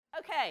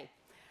Okay,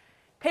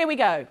 here we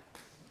go.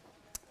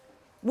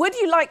 Would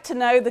you like to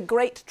know the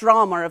great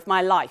drama of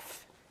my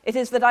life? It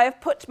is that I have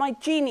put my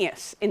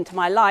genius into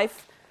my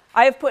life.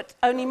 I have put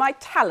only my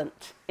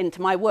talent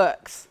into my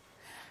works.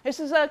 This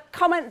is a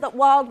comment that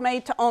Wilde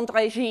made to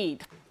André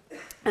Gide,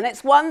 and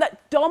it's one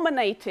that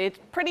dominated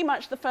pretty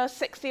much the first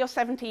 60 or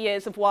 70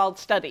 years of Wilde's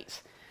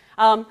studies.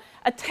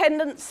 A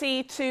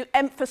tendency to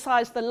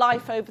emphasize the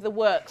life over the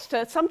works,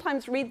 to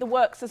sometimes read the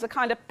works as a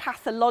kind of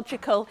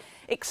pathological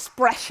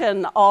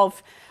expression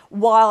of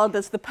Wilde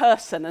as the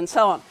person, and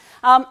so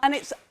on. And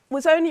it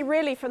was only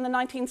really from the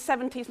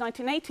 1970s,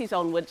 1980s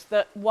onwards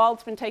that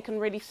Wilde's been taken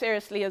really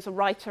seriously as a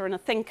writer and a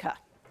thinker,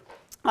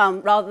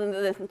 rather than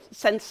the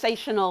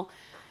sensational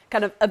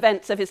kind of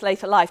events of his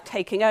later life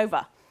taking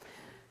over.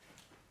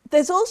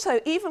 There's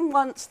also, even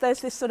once there's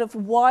this sort of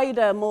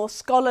wider, more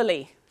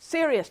scholarly,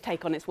 serious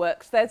take on his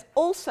works, there's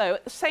also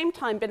at the same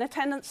time been a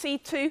tendency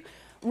to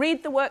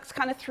read the works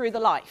kind of through the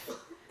life,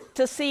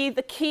 to see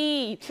the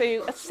key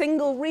to a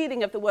single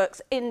reading of the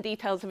works in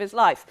details of his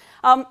life.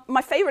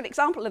 My favourite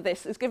example of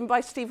this is given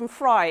by Stephen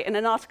Fry in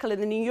an article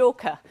in the New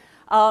Yorker,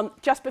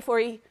 just before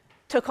he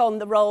took on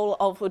the role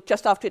of, or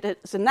just after it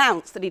was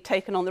announced that he'd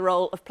taken on the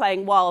role of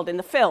playing Wilde in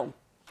the film,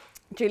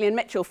 Julian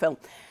Mitchell film.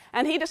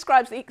 And he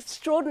describes the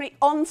extraordinary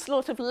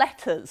onslaught of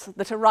letters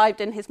that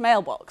arrived in his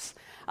mailbox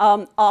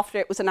after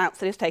it was announced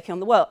that he was taking on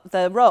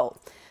the role.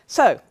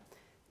 So,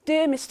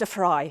 dear Mr.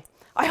 Fry,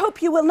 I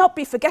hope you will not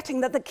be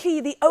forgetting that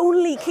the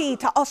only key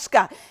to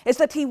Oscar is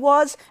that he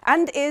was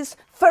and is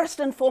first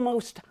and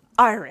foremost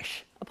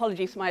Irish.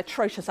 Apologies for my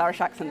atrocious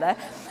Irish accent there.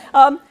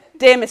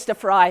 Dear Mr.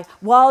 Fry,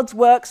 Wilde's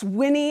works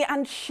whinny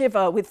and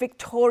shiver with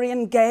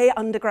Victorian gay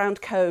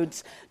underground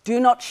codes. Do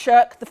not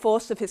shirk the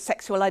force of his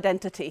sexual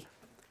identity.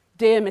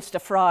 Dear Mr.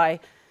 Fry,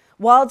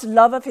 Wilde's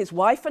love of his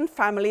wife and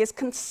family is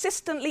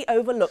consistently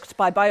overlooked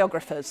by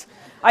biographers.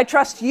 I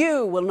trust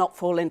you will not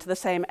fall into the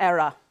same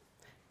error.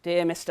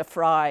 Dear Mr.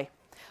 Fry,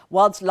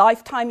 Wilde's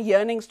lifetime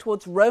yearnings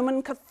towards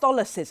Roman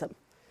Catholicism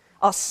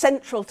are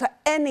central to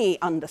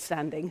any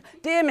understanding.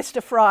 Dear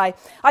Mr. Fry,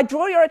 I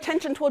draw your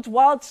attention towards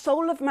Wilde's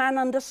soul of man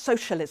under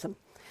socialism.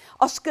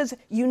 Oscar's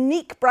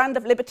unique brand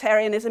of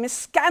libertarianism is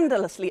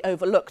scandalously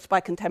overlooked by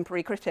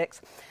contemporary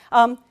critics.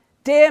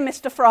 Dear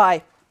Mr.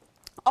 Fry,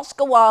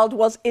 Oscar Wilde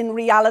was in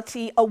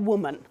reality a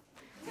woman.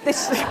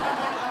 This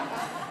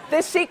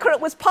secret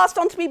was passed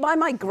on to me by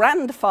my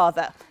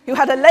grandfather, who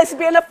had a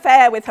lesbian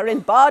affair with her in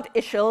Bard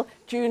Ischl,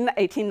 June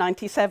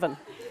 1897.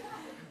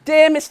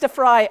 Dear Mr.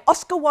 Fry,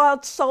 Oscar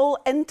Wilde's soul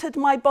entered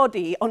my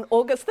body on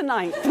August the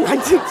 9th,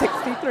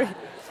 1963.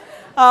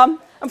 And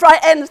Fry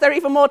ends, there are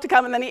even more to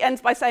come, and then he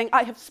ends by saying,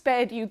 I have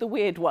spared you the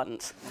weird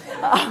ones.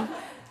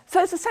 So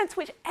there's a sense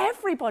which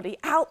everybody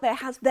out there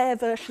has their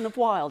version of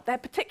Wilde, their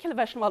particular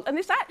version of Wilde, and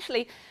this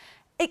actually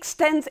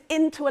extends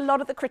into a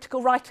lot of the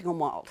critical writing on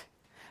Wilde.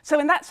 So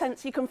in that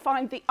sense, you can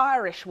find the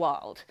Irish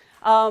Wilde,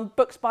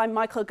 books by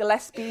Michael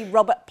Gillespie,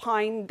 Robert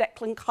Pine,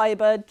 Declan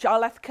Khyber,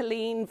 Jarlath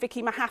Colleen,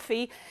 Vicky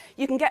Mahaffey.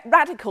 You can get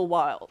radical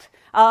Wilde,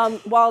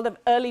 Wilde of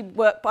early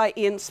work by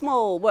Ian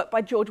Small, work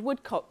by George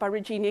Woodcock, by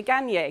Regina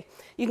Gagne.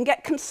 You can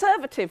get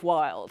conservative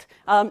Wilde,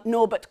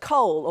 Norbert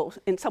Cole, or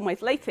in some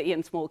ways later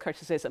Ian Small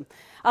criticism.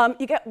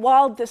 You get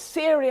Wilde, the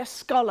serious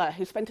scholar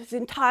who spent his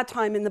entire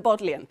time in the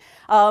Bodleian,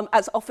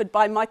 as offered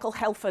by Michael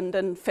Helfand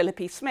and Philip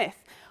E.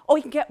 Smith. Or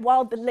you can get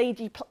Wilde, the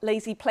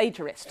lazy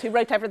plagiarist, who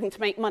wrote everything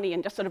to make money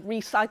and just sort of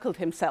recycled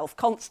himself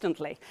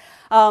constantly,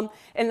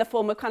 in the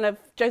form of kind of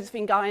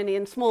Josephine Guy and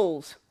Ian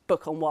Small's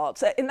book on Wilde.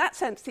 So in that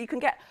sense, you can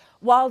get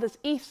Wilde as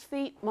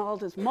aesthete,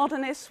 Wilde as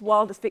modernist,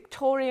 Wilde as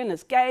Victorian,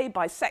 as gay,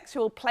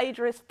 bisexual,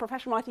 plagiarist,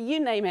 professional writer, you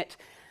name it.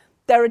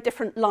 There are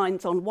different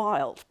lines on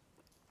Wilde.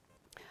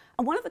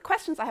 And one of the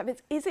questions I have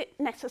is it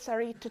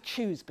necessary to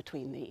choose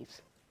between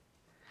these?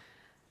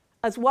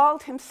 As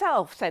Wilde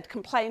himself said,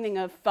 complaining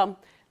of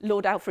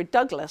Lord Alfred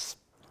Douglas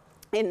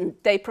in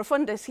De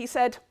Profundis, he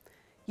said,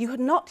 you had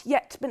not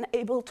yet been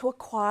able to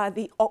acquire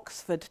the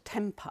Oxford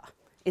temper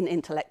in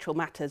intellectual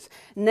matters.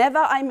 Never,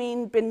 I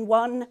mean, been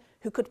one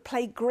who could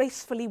play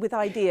gracefully with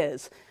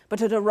ideas, but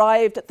had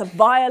arrived at the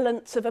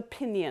violence of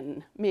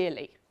opinion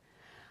merely.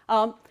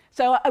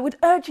 So I would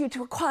urge you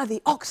to acquire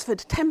the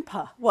Oxford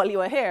temper while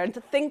you are here and to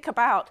think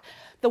about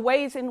the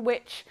ways in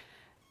which,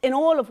 in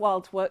all of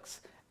Wilde's works,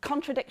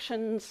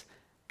 contradictions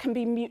can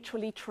be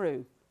mutually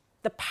true.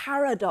 The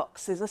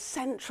paradox is a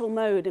central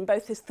mode in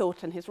both his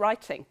thought and his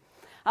writing.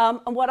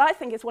 And what I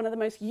think is one of the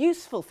most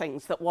useful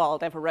things that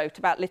Wilde ever wrote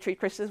about literary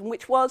criticism,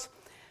 which was,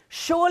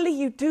 surely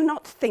you do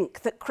not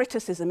think that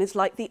criticism is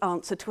like the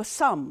answer to a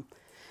sum.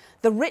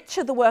 The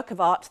richer the work of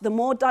art, the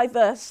more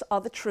diverse are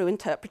the true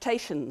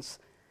interpretations.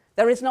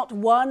 There is not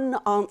one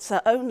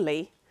answer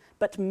only,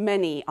 but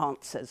many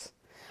answers.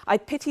 I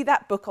pity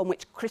that book on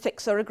which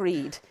critics are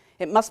agreed.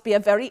 It must be a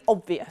very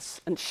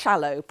obvious and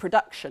shallow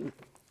production.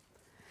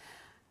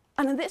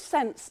 And in this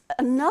sense,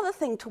 another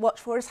thing to watch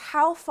for is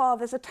how far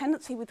there's a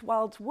tendency with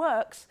Wilde's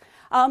works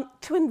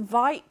to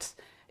invite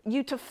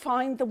you to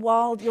find the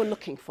Wilde you're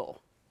looking for.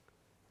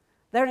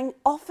 They're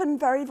often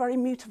very, very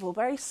mutable,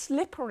 very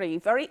slippery,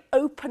 very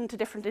open to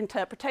different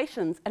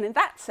interpretations. And in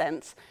that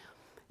sense,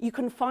 you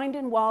can find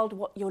in Wilde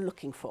what you're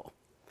looking for.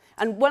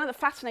 And one of the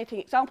fascinating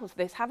examples of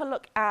this, have a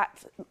look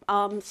at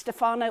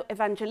Stefano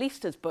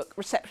Evangelista's book,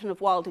 Reception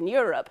of Wilde in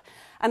Europe,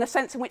 and the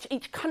sense in which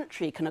each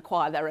country can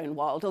acquire their own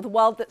Wilde, or the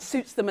Wilde that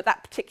suits them at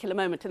that particular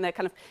moment in their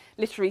kind of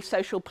literary,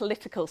 social,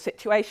 political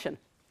situation.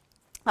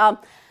 And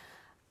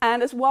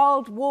as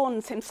Wilde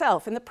warns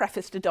himself in the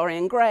preface to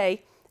Dorian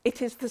Gray,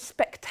 it is the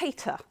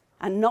spectator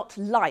and not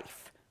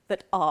life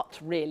that art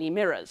really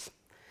mirrors.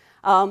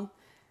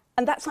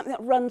 And that's something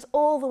that runs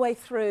all the way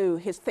through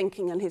his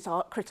thinking and his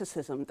art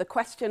criticism, the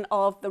question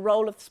of the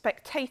role of the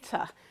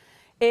spectator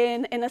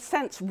in a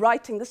sense,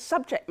 writing the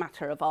subject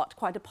matter of art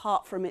quite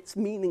apart from its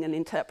meaning and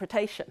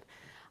interpretation.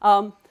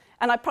 And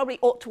I probably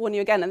ought to warn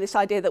you again, and this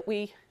idea that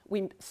we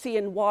see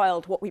in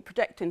Wilde what we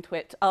project into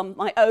it.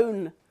 My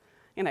own,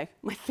 my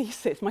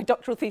thesis, my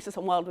doctoral thesis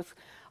on Wilde was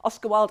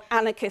Oscar Wilde,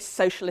 anarchist,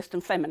 socialist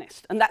and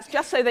feminist. And that's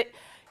just so that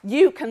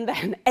you can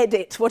then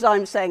edit what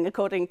I'm saying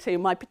according to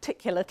my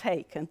particular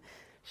take. And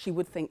she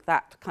would think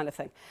that kind of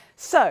thing.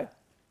 So,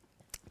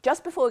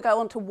 just before we go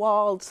on to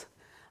Wilde's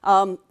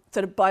sort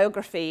of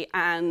biography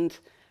and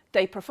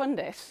De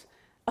Profundis,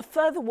 a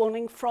further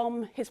warning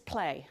from his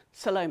play,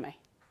 Salome.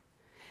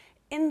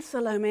 In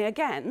Salome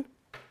again,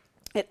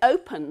 it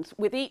opens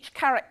with each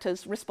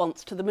character's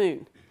response to the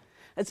moon.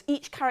 As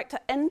each character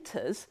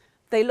enters,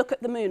 they look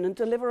at the moon and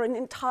deliver an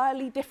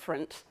entirely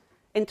different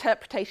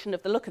interpretation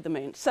of the look of the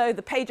moon. So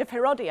the page of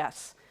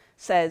Herodias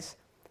says,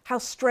 "How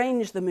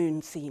strange the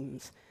moon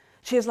seems.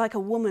 She is like a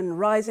woman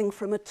rising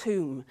from a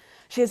tomb.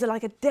 She is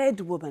like a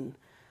dead woman.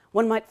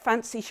 One might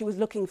fancy she was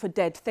looking for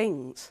dead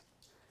things."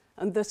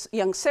 And this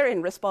young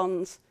Syrian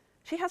responds,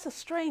 "She has a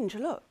strange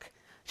look.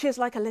 She is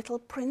like a little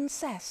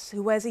princess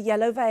who wears a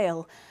yellow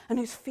veil and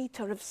whose feet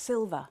are of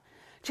silver.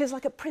 She is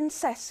like a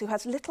princess who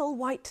has little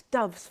white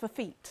doves for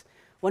feet.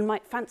 One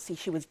might fancy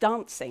she was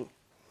dancing."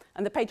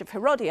 And the page of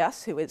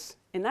Herodias, who is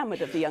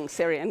enamored of the young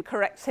Syrian,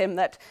 corrects him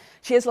that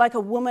she is like a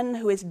woman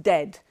who is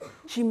dead.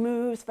 She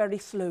moves very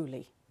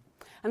slowly.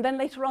 And then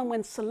later on,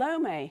 when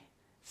Salome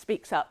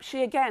speaks up,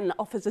 she again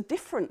offers a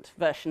different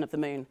version of the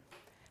moon.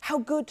 "How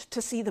good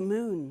to see the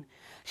moon.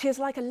 She is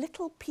like a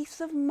little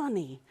piece of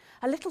money,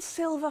 a little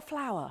silver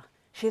flower.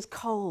 She is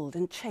cold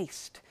and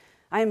chaste.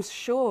 I am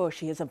sure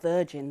she is a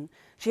virgin.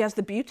 She has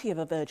the beauty of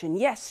a virgin.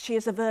 Yes, she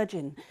is a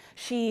virgin.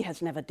 She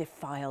has never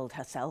defiled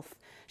herself.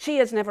 She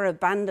has never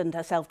abandoned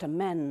herself to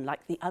men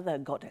like the other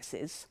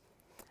goddesses."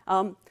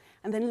 And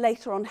then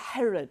later on,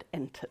 Herod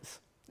enters.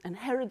 And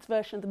Herod's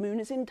version of the moon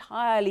is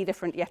entirely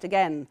different yet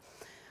again.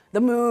 "The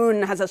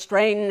moon has a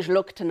strange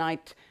look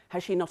tonight.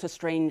 Has she not a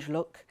strange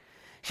look?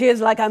 She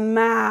is like a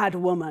mad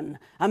woman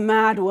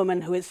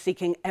who is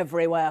seeking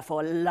everywhere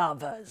for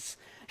lovers.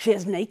 She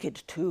is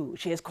naked too.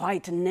 She is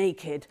quite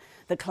naked.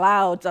 The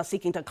clouds are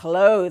seeking to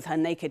clothe her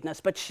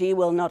nakedness, but she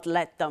will not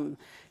let them.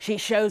 She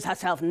shows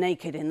herself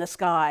naked in the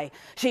sky.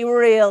 She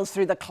reels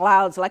through the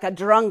clouds like a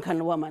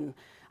drunken woman.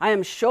 I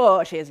am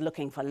sure she is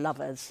looking for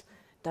lovers.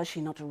 Does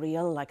she not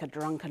reel like a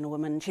drunken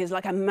woman? She is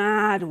like a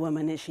mad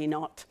woman, is she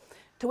not?"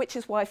 To which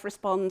his wife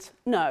responds,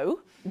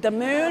 "No, the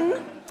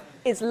moon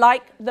is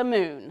like the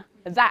moon.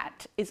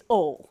 That is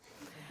all."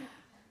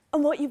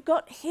 And what you've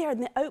got here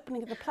in the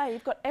opening of the play,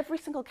 you've got every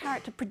single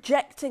character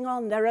projecting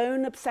on their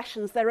own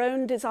obsessions, their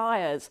own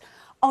desires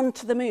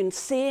onto the moon,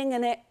 seeing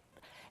in it,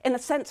 in a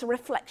sense, a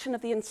reflection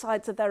of the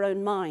insides of their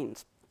own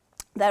minds.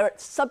 Their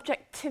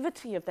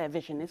subjectivity of their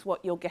vision is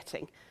what you're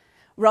getting,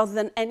 rather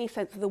than any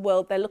sense of the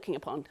world they're looking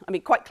upon. I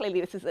mean, quite clearly,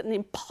 this is an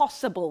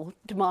impossible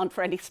demand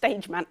for any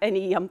stage man,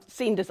 any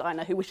scene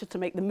designer who wishes to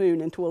make the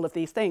moon into all of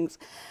these things.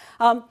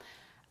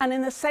 And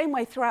in the same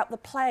way, throughout the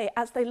play,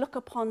 as they look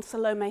upon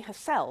Salome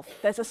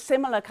herself, there's a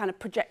similar kind of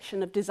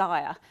projection of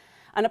desire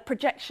and a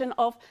projection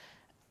of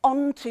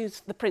onto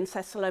the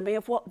Princess Salome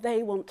of what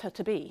they want her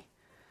to be.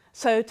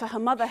 So to her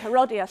mother,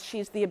 Herodias,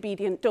 she's the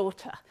obedient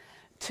daughter.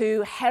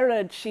 To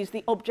Herod, she's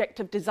the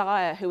object of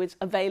desire who is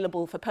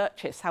available for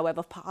purchase,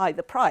 however high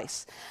the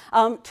price.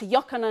 To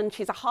Iokanaan,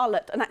 she's a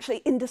harlot and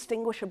actually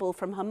indistinguishable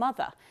from her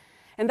mother.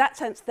 In that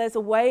sense, there's a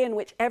way in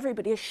which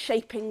everybody is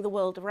shaping the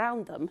world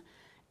around them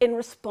in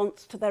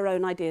response to their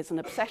own ideas and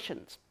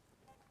obsessions.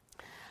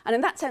 And in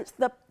that sense,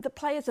 the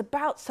play is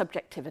about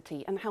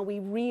subjectivity and how we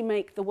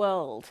remake the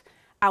world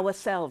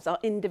ourselves. Our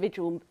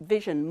individual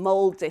vision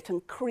molds it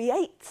and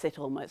creates it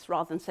almost,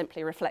 rather than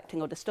simply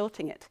reflecting or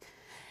distorting it.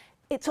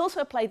 It's also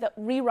a play that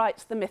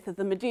rewrites the myth of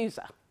the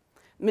Medusa.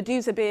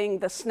 Medusa being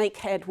the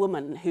snake-haired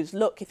woman whose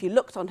look, if you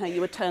looked on her, you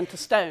would turn to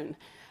stone,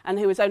 and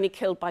who was only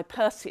killed by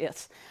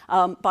Perseus.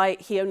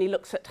 He only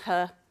looks at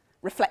her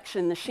reflection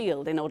in the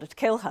shield in order to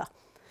kill her.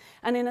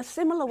 And in a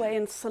similar way,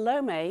 in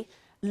Salome,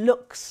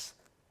 looks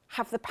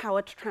have the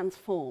power to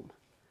transform.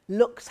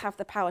 Looks have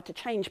the power to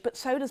change, but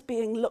so does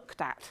being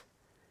looked at.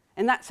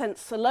 In that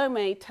sense,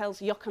 Salome tells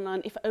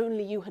Iokanaan, "If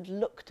only you had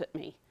looked at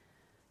me,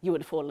 you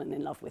would have fallen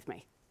in love with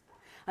me."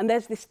 And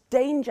there's this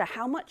danger,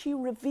 how much you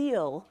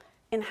reveal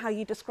in how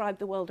you describe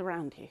the world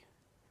around you.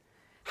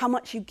 how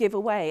much you give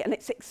away. And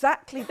it's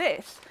exactly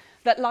this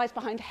that lies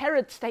behind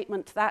Herod's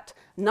statement that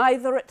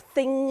neither at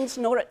things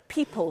nor at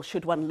people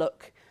should one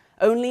look,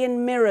 only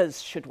in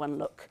mirrors should one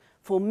look,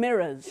 for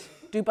mirrors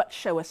do but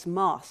show us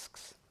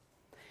masks.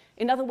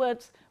 In other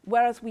words,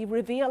 whereas we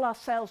reveal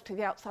ourselves to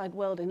the outside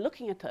world in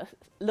looking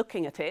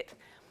at it,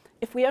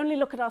 if we only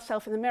look at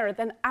ourselves in the mirror,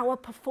 then our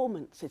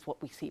performance is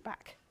what we see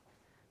back.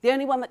 The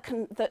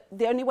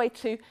only way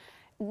to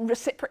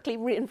reciprocally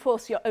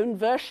reinforce your own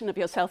version of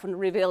yourself and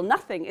reveal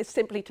nothing is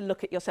simply to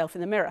look at yourself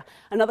in the mirror.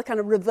 Another kind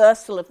of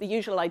reversal of the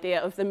usual idea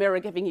of the mirror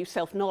giving you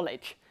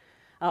self-knowledge.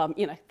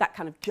 That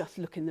kind of just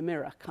look in the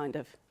mirror kind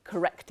of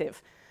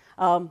corrective.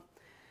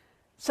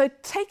 So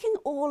taking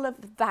all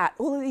of that,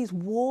 all of these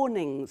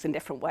warnings in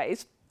different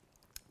ways,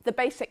 the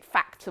basic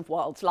facts of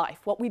Wilde's life,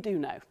 what we do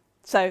know.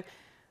 So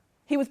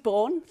he was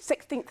born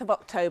 16th of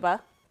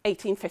October,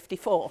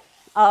 1854.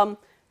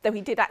 Though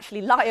he did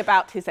actually lie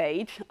about his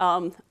age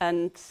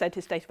and said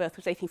his date of birth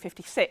was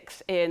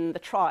 1856 in the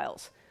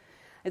trials.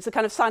 It's a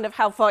kind of sign of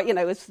how far,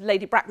 as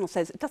Lady Bracknell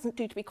says, it doesn't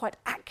do to be quite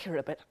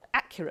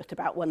accurate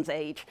about one's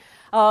age.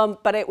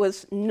 But it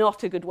was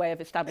not a good way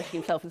of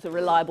establishing himself as a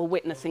reliable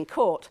witness in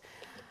court.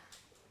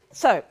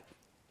 So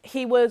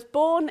he was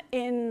born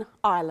in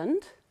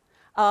Ireland,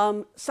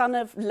 son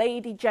of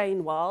Lady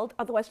Jane Wilde,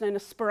 otherwise known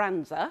as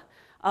Speranza,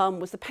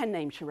 was the pen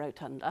name she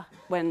wrote under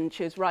when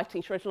she was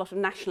writing. She wrote a lot of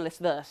nationalist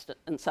verse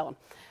and so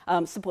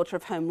on, supporter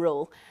of Home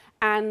Rule,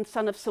 and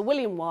son of Sir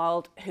William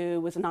Wilde, who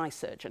was an eye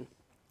surgeon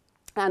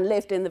and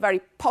lived in the very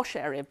posh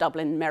area of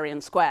Dublin,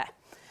 Merrion Square.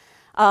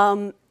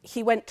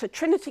 He went to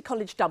Trinity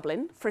College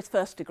Dublin for his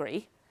first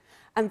degree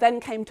and then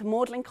came to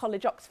Magdalen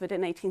College, Oxford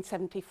in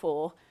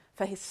 1874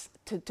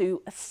 to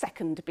do a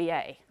second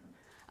BA,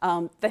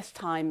 this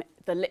time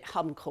the Lit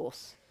Hum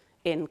course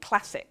in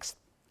classics.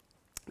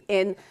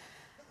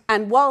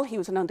 And while he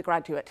was an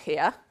undergraduate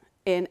here,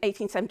 in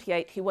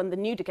 1878, he won the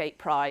Newdigate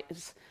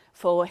Prize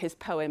for his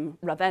poem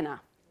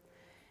Ravenna.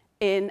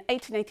 In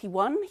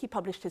 1881, he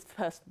published his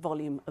first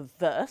volume of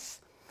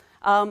verse,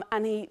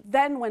 and he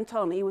then went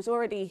on. He was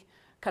already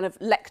kind of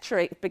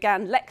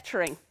began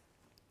lecturing,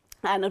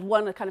 and had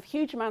won a kind of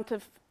huge amount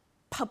of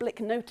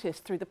public notice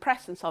through the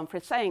press and so on for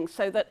his sayings,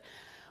 so that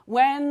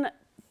when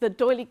the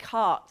D'Oyly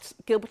Carte,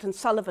 Gilbert and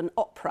Sullivan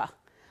opera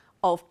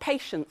of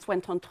Patience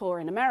went on tour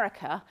in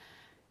America,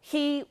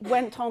 he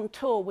went on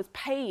tour, was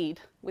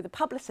paid with a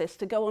publicist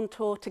to go on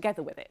tour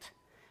together with it.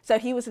 So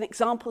he was an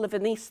example of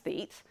an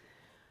aesthete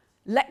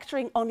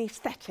lecturing on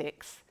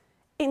aesthetics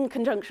in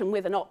conjunction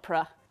with an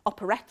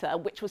operetta,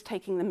 which was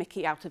taking the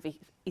mickey out of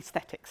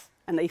aesthetics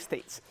and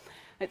aesthetes.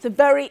 It's a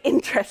very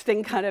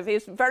interesting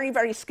he's very,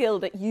 very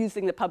skilled at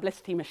using the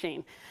publicity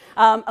machine.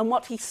 And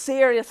what he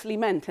seriously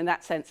meant in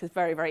that sense is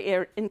very,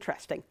 very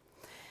interesting.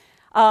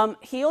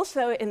 He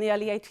also, in the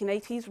early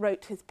 1880s,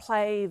 wrote his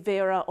play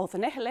Vera or the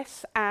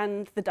Nihilists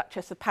and The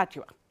Duchess of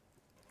Padua.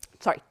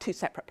 Sorry, two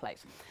separate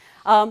plays.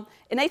 In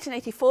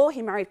 1884,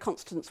 he married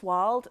Constance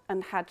Wilde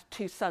and had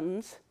two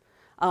sons,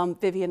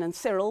 Vivian and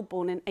Cyril,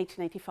 born in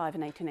 1885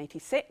 and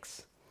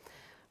 1886.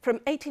 From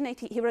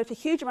 1880, he wrote a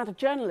huge amount of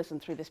journalism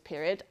through this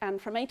period,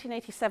 and from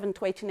 1887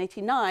 to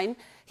 1889,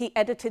 he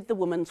edited The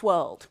Woman's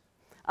World.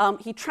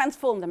 He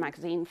transformed the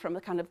magazine from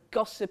a kind of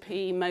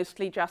gossipy,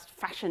 mostly just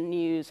fashion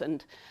news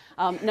and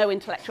no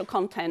intellectual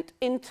content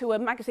into a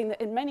magazine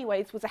that in many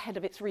ways was ahead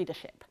of its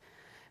readership.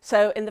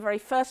 So in the very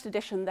first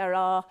edition, there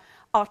are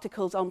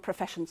articles on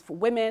professions for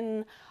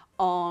women,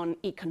 on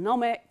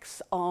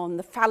economics, on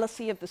the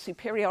fallacy of the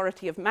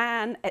superiority of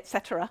man,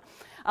 etc.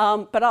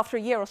 But after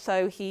a year or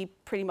so, he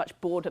pretty much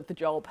bored of the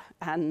job,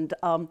 and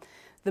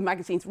the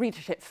magazine's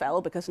readership fell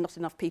because not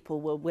enough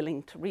people were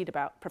willing to read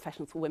about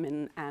professions for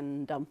women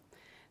and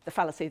the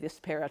fallacy of the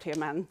superiority of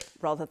man,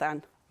 rather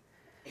than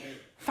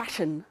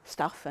fashion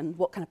stuff and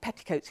what kind of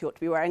petticoats you ought to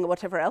be wearing or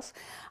whatever else.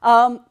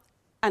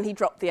 And he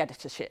dropped the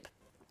editorship.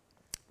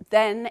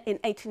 Then in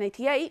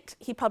 1888,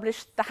 he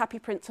published The Happy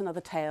Prince and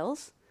Other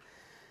Tales.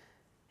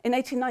 In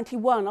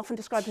 1891, often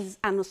described as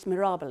Annus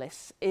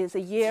Mirabilis, is a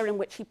year in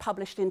which he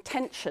published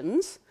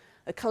Intentions,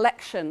 a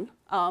collection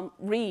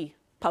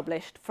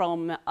republished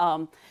from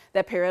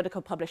their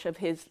periodical publisher of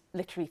his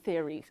literary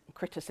theory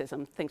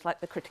criticism, things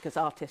like The Critic as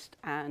Artist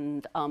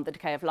and The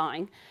Decay of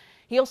Lying.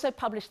 He also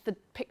published The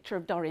Picture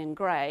of Dorian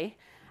Gray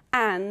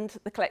and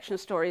the collection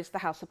of stories The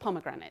House of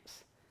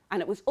Pomegranates.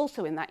 And it was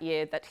also in that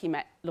year that he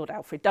met Lord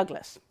Alfred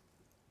Douglas.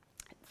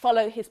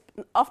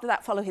 After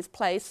that follow his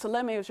plays.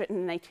 Salome was written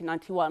in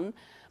 1891,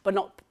 but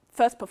not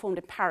first performed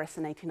in Paris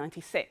in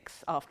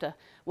 1896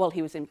 while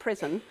he was in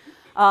prison.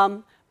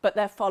 But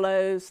there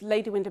follows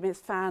Lady Windermere's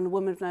Fan,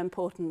 Woman of No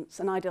Importance,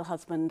 An Ideal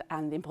Husband,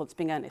 and The Importance of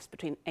Being Earnest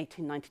between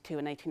 1892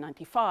 and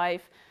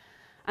 1895.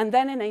 And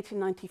then in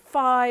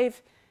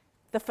 1895,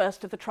 the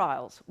first of the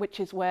trials, which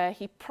is where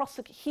he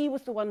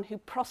was the one who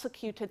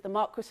prosecuted the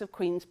Marquis of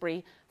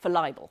Queensberry for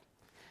libel,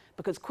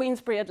 because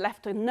Queensberry had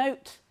left a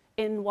note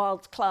in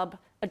Wilde's club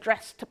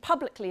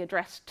publicly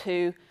addressed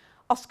to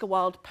Oscar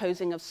Wilde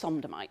posing as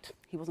Somdomite.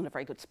 He wasn't a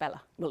very good speller.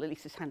 Well, at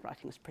least his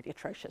handwriting was pretty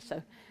atrocious,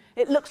 so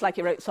it looks like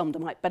he wrote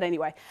Somdomite, but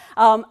anyway.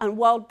 And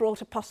Wilde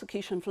brought a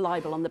prosecution for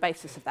libel on the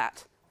basis of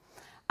that.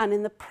 And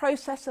in the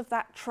process of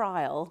that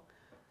trial,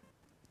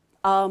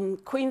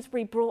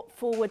 Queensberry brought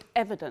forward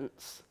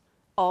evidence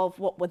of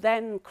what were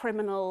then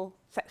criminal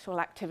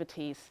sexual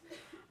activities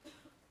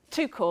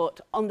to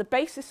court, on the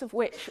basis of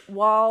which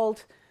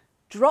Wilde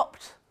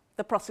dropped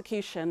the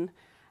prosecution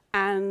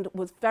and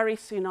was very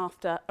soon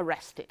after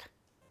arrested.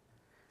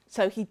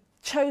 So he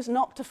chose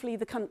not to flee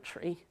the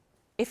country,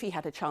 if he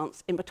had a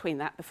chance, in between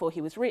that, before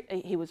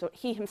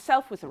he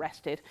himself was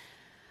arrested.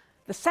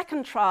 The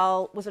second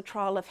trial was a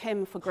trial of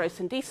him for gross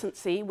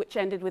indecency, which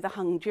ended with a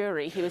hung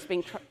jury. He was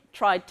being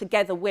tried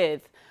together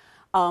with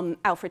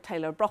Alfred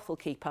Taylor, a brothel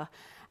keeper.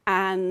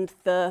 And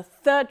the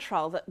third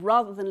trial, that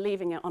rather than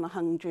leaving it on a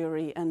hung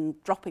jury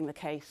and dropping the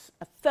case,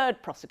 a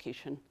third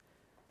prosecution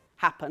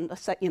happened.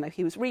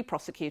 He was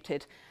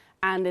re-prosecuted.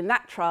 And in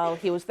that trial,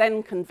 he was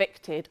then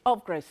convicted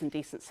of gross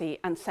indecency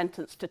and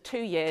sentenced to 2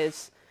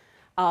 years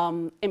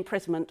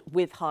imprisonment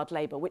with hard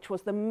labour, which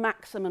was the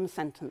maximum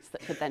sentence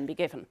that could then be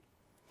given.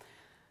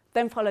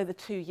 Then followed the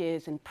 2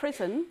 years in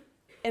prison,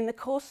 in the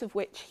course of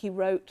which he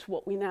wrote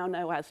what we now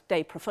know as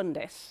De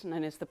Profundis,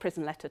 known as the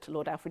prison letter to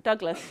Lord Alfred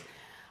Douglas.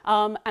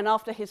 And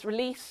after his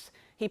release,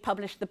 he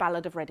published The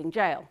Ballad of Reading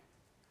Gaol.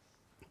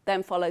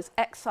 Then follows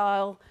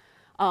exile.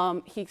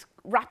 He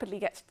rapidly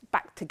gets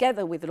back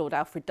together with Lord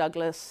Alfred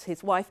Douglas.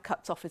 His wife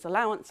cuts off his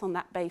allowance on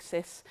that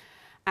basis,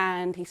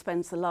 and he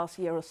spends the last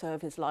year or so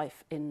of his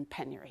life in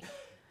penury,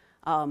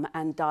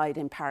 and died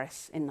in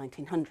Paris in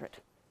 1900.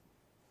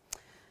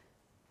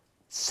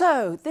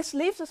 So this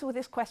leaves us with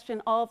this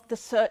question of the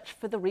search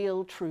for the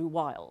real true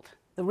Wilde,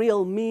 the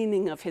real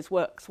meaning of his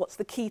works, what's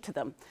the key to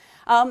them.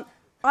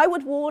 I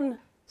would warn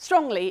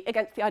strongly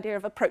against the idea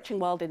of approaching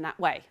Wilde in that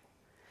way.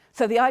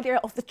 So the idea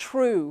of the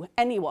true,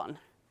 anyone,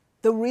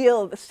 the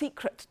real, the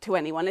secret to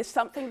anyone, is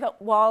something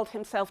that Wilde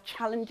himself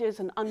challenges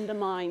and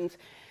undermines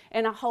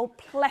in a whole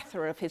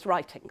plethora of his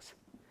writings.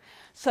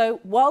 So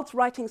Wilde's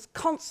writings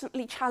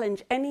constantly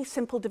challenge any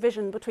simple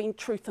division between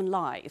truth and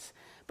lies,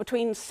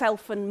 between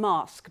self and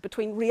mask,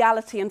 between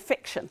reality and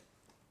fiction.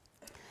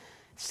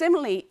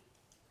 Similarly,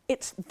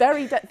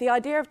 the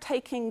idea of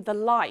taking the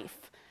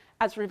life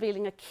as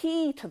revealing a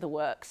key to the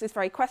works is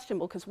very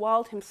questionable, because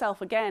Wilde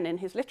himself, again, in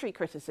his literary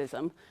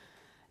criticism,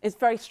 is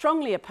very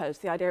strongly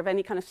opposed to the idea of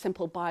any kind of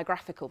simple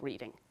biographical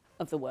reading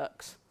of the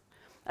works.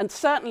 And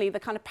certainly the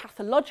kind of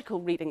pathological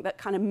reading that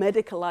kind of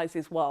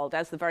medicalizes Wilde,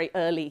 as the very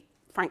early,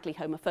 frankly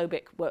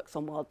homophobic works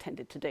on Wilde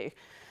tended to do.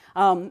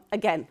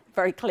 Again,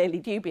 very clearly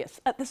dubious.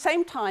 At the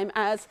same time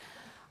as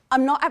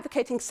I'm not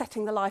advocating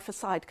setting the life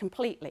aside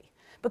completely,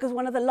 because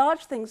one of the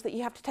large things that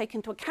you have to take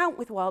into account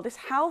with Wilde is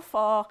how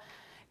far,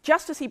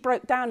 just as he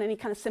broke down any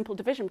kind of simple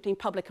division between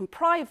public and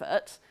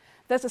private,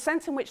 there's a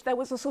sense in which there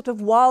was a sort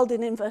of Wilde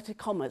in inverted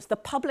commas, the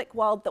public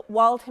Wilde that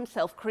Wilde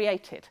himself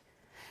created.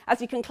 As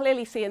you can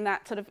clearly see in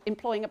that sort of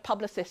employing a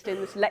publicist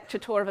in this lecture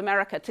tour of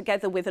America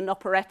together with an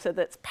operetta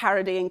that's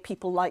parodying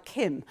people like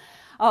him.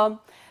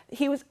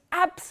 He was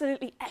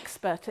absolutely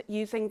expert at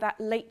using that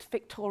late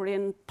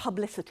Victorian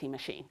publicity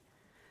machine.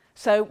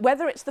 So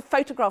whether it's the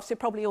photographs you're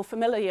probably all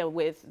familiar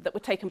with that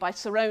were taken by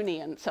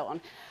Saroni and so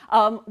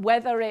on,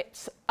 whether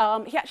it's,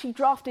 he actually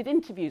drafted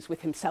interviews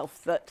with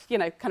himself that,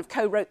 kind of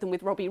co-wrote them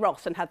with Robbie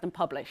Ross and had them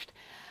published.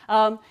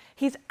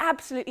 He's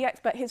absolutely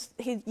expert. He's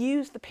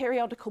used the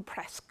periodical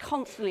press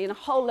constantly in a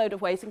whole load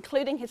of ways,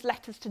 including his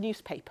letters to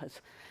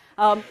newspapers.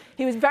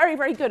 He was very,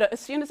 very good at,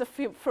 as soon as a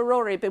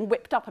furore had been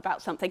whipped up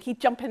about something,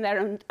 he'd jump in there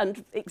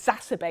and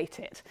exacerbate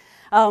it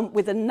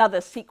with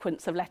another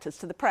sequence of letters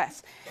to the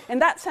press. In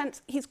that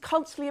sense, he's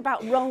constantly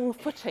about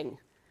wrong-footing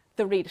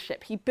the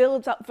readership. He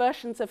builds up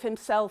versions of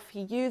himself.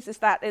 He uses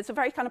that. It's a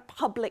very kind of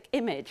public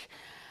image.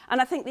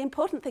 And I think the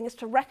important thing is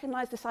to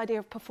recognize this idea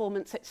of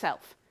performance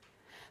itself,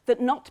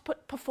 that not to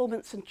put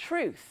performance and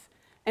truth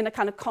in a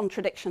kind of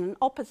contradiction and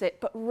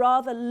opposite, but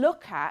rather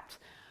look at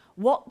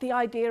what the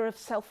idea of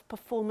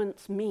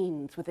self-performance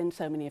means within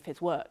so many of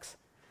his works.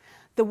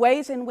 The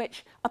ways in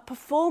which a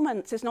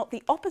performance is not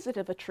the opposite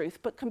of a truth,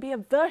 but can be a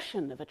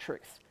version of a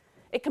truth.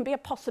 It can be a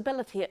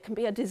possibility, it can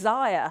be a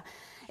desire,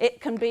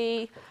 it can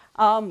be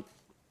another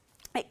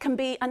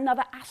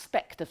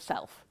aspect of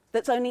self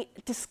that's only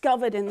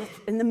discovered in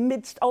the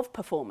midst of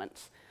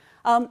performance.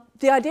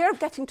 The idea of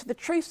getting to the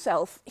true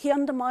self, he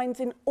undermines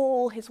in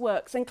all his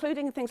works,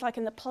 including things like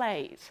in the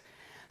plays.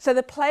 So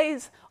the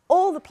plays,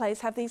 all the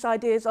plays have these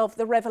ideas of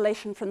the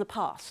revelation from the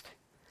past,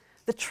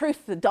 the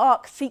truth, the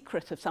dark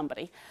secret of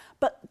somebody,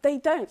 but they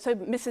don't. So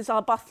Mrs.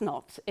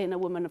 Arbuthnot in A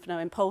Woman of No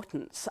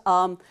Importance,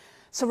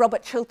 Sir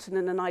Robert Chiltern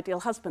in An Ideal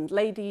Husband,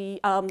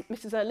 Mrs.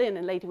 Erlynne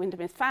in Lady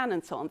Windermere's Fan,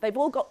 and so on. They've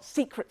all got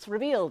secrets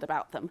revealed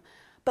about them,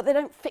 but they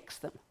don't fix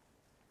them.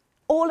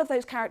 All of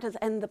those characters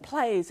end the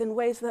plays in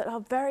ways that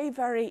are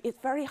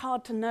it's very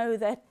hard to know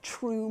their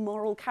true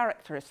moral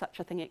character, if such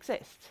a thing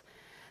exists.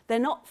 They're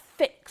not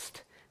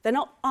fixed. They're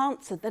not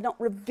answered, they're not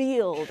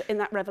revealed in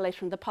that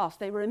revelation of the past.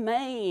 They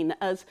remain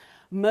as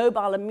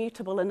mobile and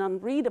mutable and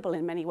unreadable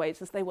in many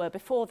ways as they were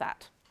before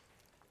that.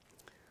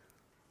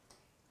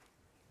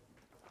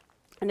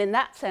 And in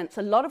that sense,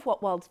 a lot of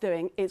what Wilde's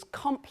doing is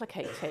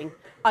complicating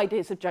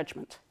ideas of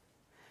judgment,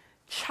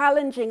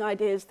 challenging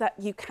ideas that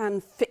you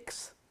can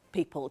fix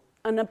people,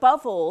 and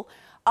above all,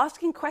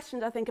 asking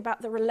questions, I think,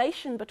 about the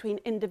relation between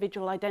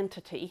individual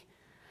identity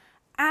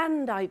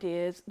and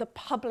ideas, the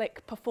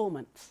public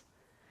performance,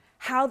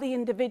 how the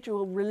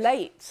individual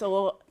relates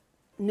or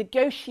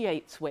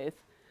negotiates with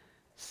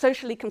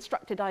socially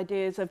constructed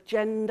ideas of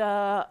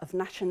gender, of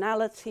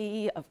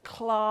nationality, of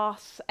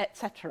class,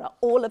 etc.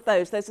 All of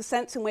those. There's a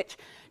sense in which,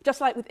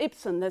 just like with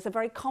Ibsen, there's a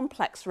very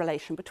complex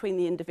relation between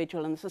the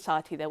individual and the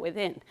society they're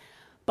within,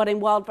 but in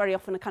Wilde very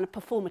often a kind of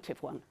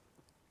performative one.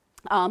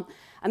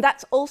 And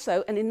that's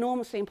also an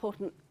enormously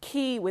important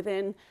key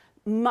within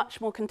much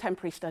more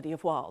contemporary study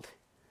of Wilde.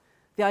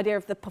 The idea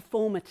of the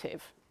performative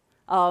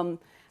and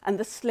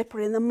the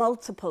slippery and the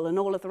multiple and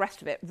all of the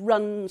rest of it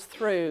runs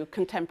through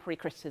contemporary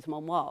criticism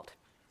on Wilde.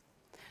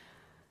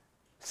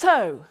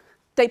 So,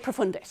 De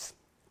Profundis.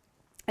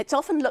 It's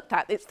often looked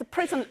at, it's the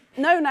prison,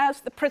 known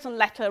as the prison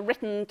letter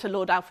written to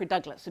Lord Alfred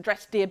Douglas,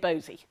 addressed Dear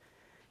Bosie,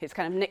 his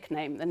kind of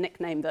nickname, the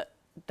nickname that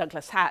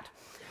Douglas had.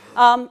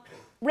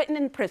 Written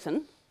in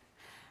prison.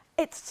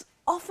 It's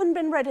often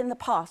been read in the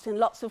past in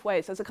lots of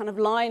ways as a kind of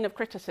line of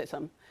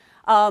criticism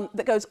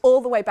that goes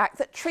all the way back,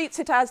 that treats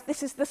it as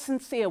this is the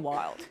sincere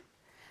Wilde.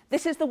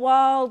 This is the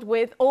Wilde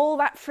with all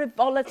that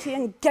frivolity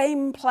and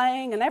game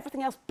playing and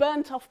everything else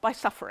burnt off by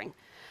suffering,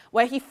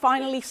 where he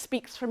finally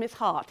speaks from his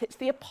heart. It's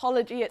the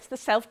apology, it's the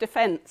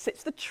self-defense,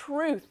 it's the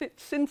truth,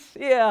 it's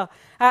sincere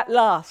at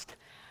last.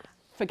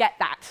 Forget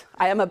that.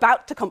 I am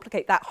about to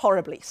complicate that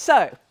horribly.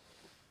 So,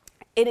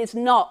 it is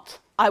not,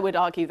 I would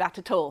argue, that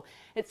at all.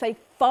 It's a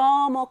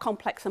far more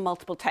complex and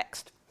multiple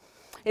text.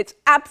 It's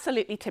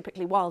absolutely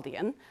typically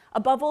Wildean,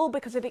 above all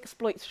because it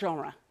exploits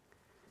genre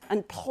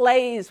and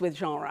plays with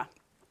genre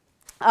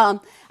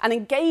and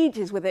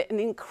engages with it in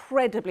an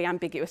incredibly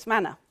ambiguous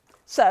manner.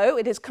 So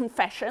it is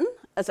confession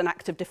as an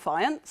act of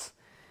defiance,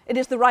 it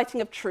is the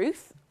writing of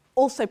truth,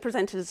 also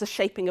presented as a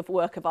shaping of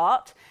work of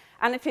art,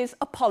 and it is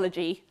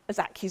apology as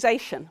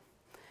accusation.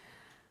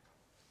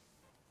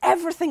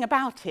 Everything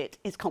about it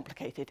is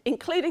complicated,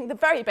 including the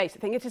very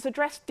basic thing. It is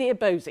addressed Dear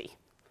Bosie,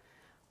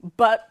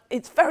 but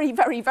it's very,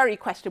 very, very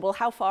questionable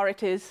how far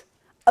it is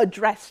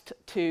addressed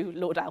to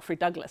Lord Alfred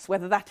Douglas,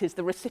 whether that is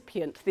the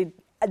recipient, the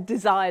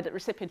desired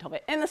recipient of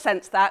it, in the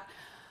sense that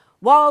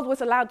Wilde was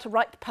allowed to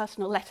write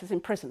personal letters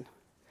in prison.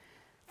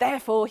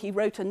 Therefore, he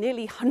wrote a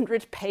nearly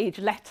 100-page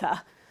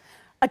letter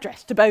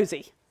addressed to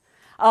Bosie.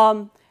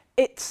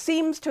 It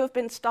seems to have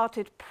been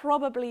started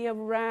probably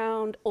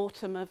around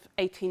autumn of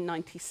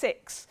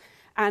 1896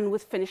 and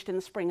was finished in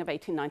the spring of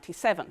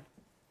 1897.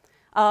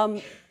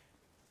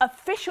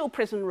 Official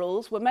prison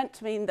rules were meant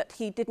to mean that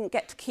he didn't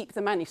get to keep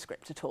the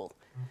manuscript at all,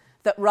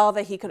 that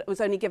rather it was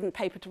only given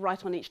paper to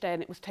write on each day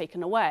and it was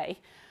taken away,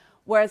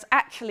 whereas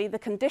actually the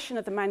condition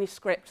of the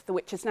manuscript,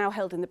 which is now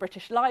held in the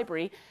British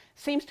Library,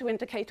 seems to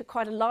indicate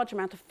quite a large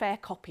amount of fair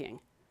copying,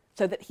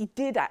 so that he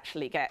did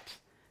actually get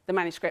the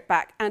manuscript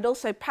back, and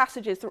also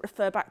passages that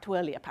refer back to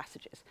earlier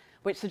passages,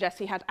 which suggests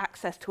he had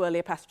access to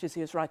earlier passages,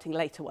 he was writing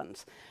later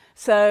ones.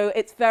 So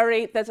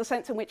there's a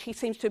sense in which he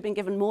seems to have been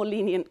given more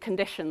lenient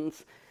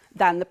conditions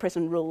than the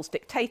prison rules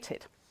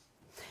dictated.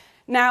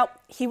 Now,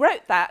 he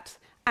wrote that,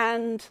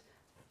 and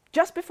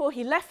just before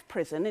he left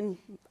prison in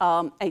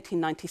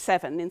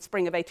 1897, in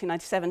spring of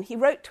 1897, he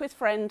wrote to his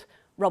friend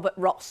Robert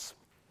Ross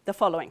the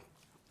following: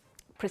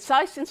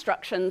 precise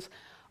instructions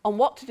on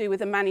what to do with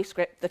the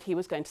manuscript that he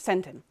was going to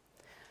send him.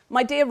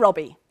 My dear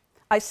Robbie,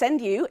 I send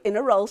you, in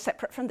a roll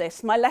separate from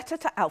this, my letter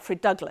to Alfred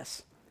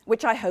Douglas,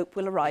 which I hope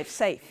will arrive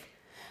safe.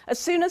 As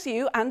soon as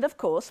you, and of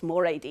course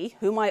Morady,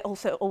 whom I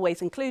also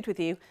always include with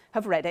you,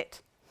 have read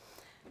it,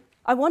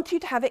 I want you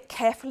to have it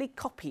carefully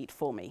copied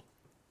for me.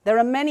 There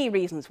are many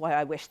reasons why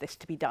I wish this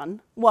to be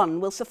done. One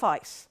will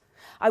suffice.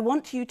 I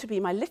want you to be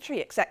my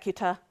literary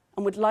executor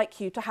and would like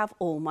you to have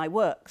all my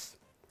works.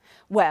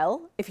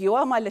 Well, if you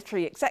are my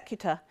literary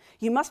executor,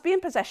 you must be in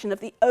possession of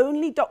the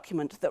only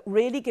document that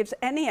really gives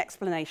any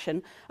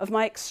explanation of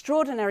my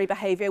extraordinary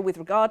behaviour with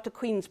regard to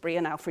Queensberry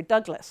and Alfred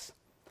Douglas.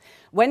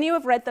 When you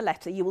have read the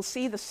letter, you will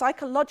see the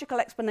psychological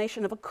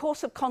explanation of a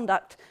course of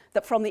conduct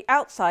that from the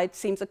outside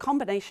seems a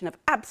combination of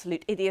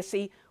absolute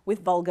idiocy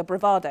with vulgar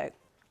bravado.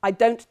 I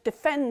don't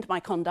defend my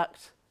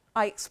conduct,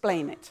 I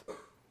explain it.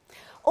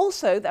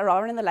 Also, there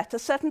are in the letter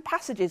certain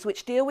passages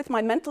which deal with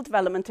my mental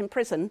development in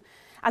prison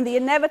and the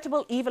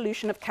inevitable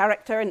evolution of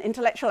character and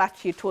intellectual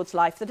attitude towards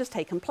life that has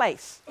taken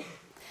place.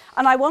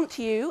 And I want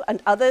you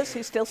and others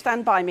who still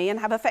stand by me and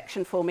have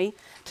affection for me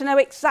to know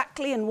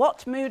exactly in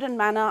what mood and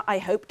manner I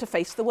hope to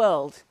face the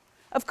world.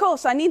 Of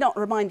course, I need not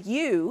remind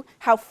you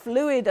how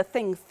fluid a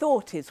thing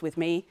thought is with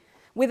me,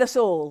 with us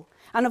all,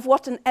 and of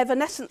what an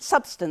evanescent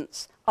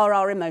substance are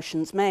our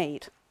emotions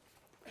made.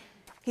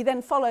 He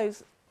then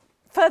follows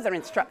further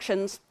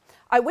instructions.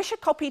 I wish a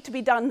copy to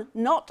be done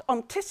not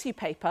on tissue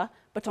paper,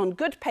 but on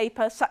good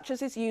paper such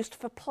as is used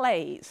for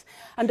plays,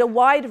 and a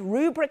wide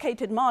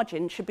rubricated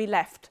margin should be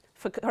left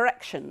for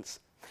corrections.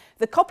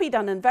 The copy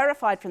done and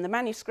verified from the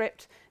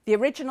manuscript, the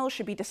original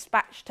should be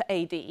dispatched to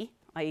AD,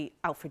 i.e.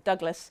 Alfred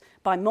Douglas,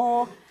 by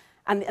Moore,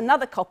 and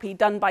another copy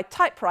done by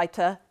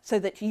typewriter so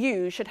that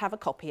you should have a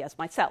copy as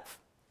myself.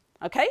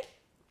 Okay?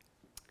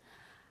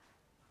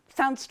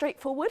 Sounds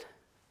straightforward?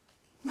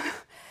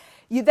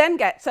 You then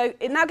get, so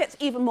it now gets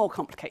even more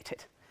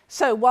complicated.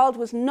 So Wilde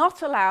was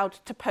not allowed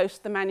to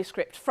post the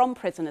manuscript from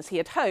prison as he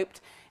had hoped.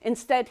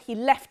 Instead, he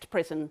left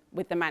prison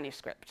with the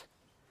manuscript.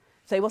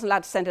 So he wasn't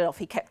allowed to send it off,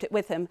 he kept it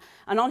with him.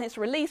 And on his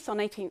release on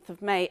 18th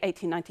of May,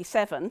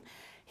 1897,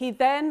 he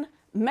then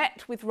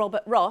met with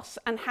Robert Ross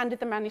and handed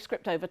the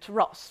manuscript over to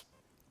Ross.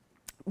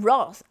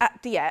 Ross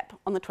at Dieppe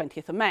on the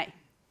 20th of May.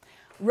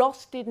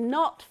 Ross did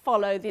not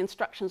follow the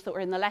instructions that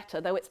were in the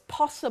letter, though it's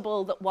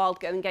possible that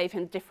Wilde gave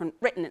him different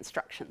written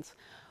instructions.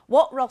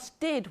 What Ross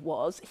did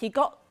was he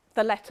got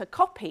the letter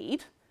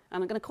copied,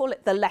 and I'm going to call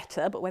it the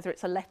letter, but whether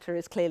it's a letter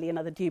is clearly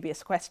another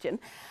dubious question,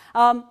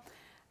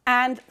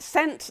 and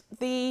sent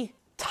the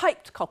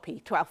typed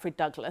copy to Alfred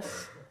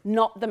Douglas,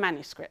 not the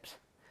manuscript,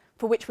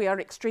 for which we are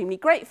extremely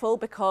grateful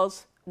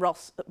because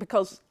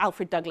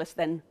Alfred Douglas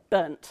then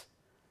burnt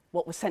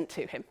what was sent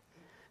to him.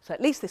 So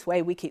at least this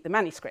way we keep the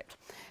manuscript.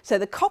 So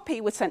the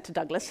copy was sent to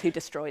Douglas, who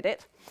destroyed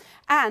it,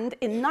 and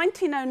in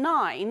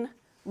 1909,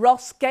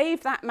 Ross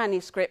gave that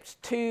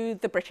manuscript to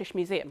the British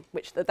Museum,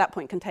 which at that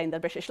point contained the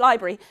British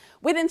Library,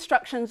 with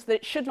instructions that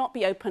it should not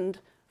be opened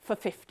for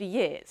 50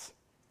 years.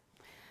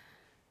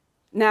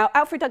 Now,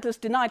 Alfred Douglas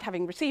denied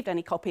having received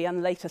any copy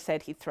and later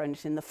said he'd thrown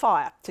it in the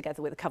fire,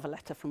 together with a cover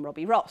letter from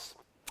Robbie Ross.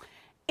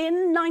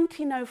 In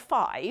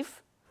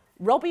 1905,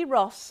 Robbie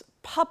Ross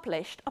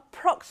published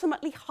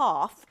approximately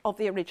half of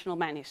the original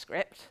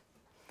manuscript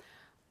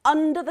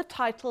under the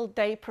title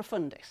De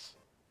Profundis.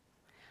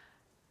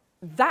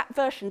 That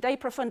version, De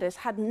Profundis,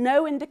 had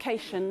no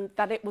indication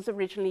that it was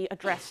originally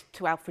addressed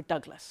to Alfred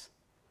Douglas.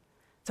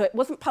 So it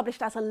wasn't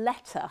published as a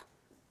letter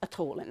at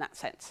all in that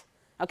sense.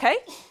 Okay?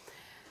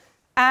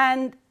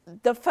 And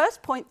the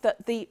first point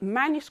that the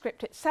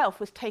manuscript itself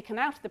was taken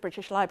out of the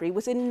British Library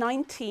was in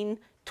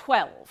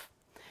 1912,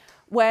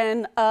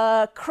 when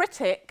a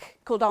critic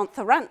called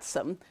Arthur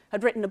Ransom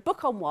had written a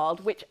book on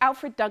Wilde, which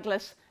Alfred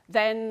Douglas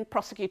then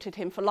prosecuted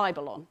him for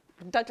libel on.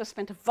 Douglas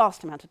spent a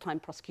vast amount of time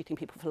prosecuting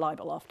people for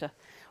libel after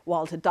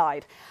Wilde had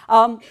died.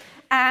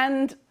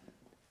 And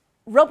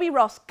Robbie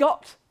Ross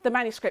got the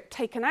manuscript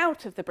taken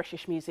out of the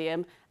British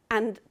Museum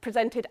and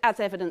presented as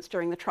evidence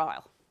during the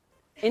trial,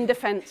 in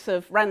defence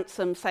of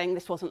Ransom saying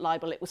this wasn't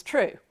libel, it was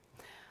true.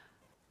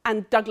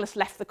 And Douglas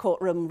left the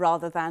courtroom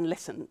rather than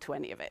listen to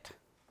any of it.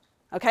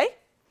 Okay?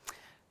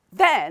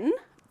 Then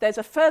there's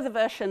a further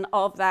version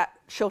of that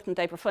shortened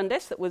De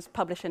Profundis that was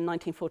published in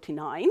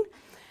 1949.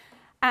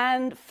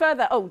 And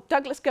further,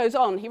 Douglas goes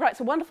on. He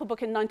writes a wonderful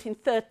book in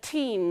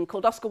 1913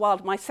 called Oscar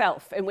Wilde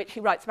Myself, in which he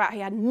writes about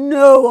he had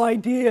no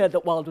idea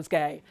that Wilde was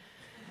gay.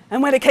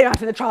 And when it came out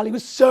in the trial, he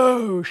was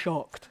so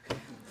shocked.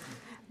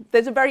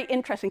 There's a very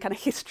interesting kind of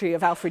history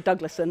of Alfred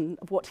Douglas and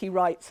of what he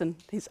writes and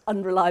his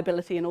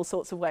unreliability in all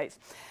sorts of ways.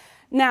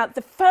 Now,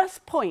 the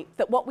first point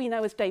that what we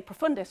know as De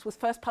Profundis was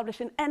first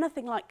published in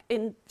anything like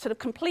in sort of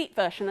complete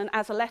version and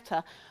as a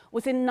letter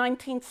was in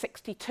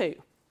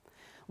 1962,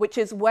 which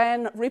is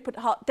when Rupert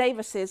Hart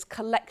Davis's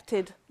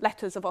Collected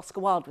Letters of Oscar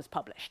Wilde was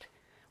published,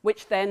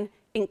 which then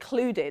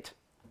included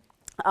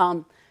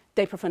De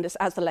Profundis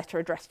as the letter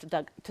addressed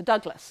to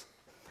Douglas.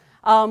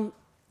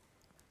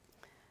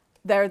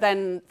 There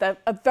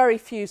are very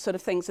few sort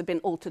of things have been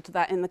altered to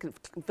that in the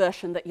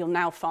version that you'll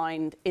now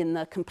find in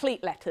the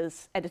complete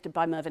letters edited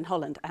by Mervyn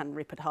Holland and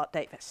Rupert Hart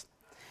Davis.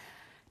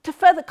 To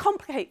further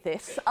complicate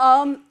this,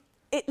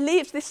 it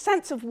leaves this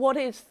sense of what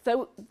is,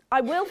 so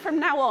I will from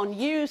now on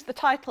use the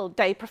title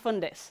De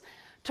Profundis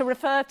to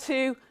refer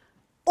to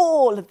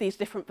all of these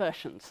different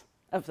versions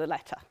of the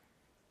letter.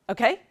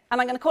 Okay? And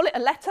I'm going to call it a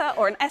letter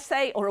or an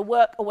essay or a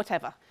work or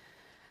whatever.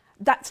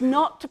 That's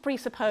not to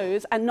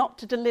presuppose and not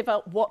to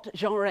deliver what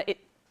genre it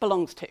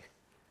belongs to.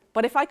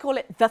 But if I call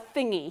it the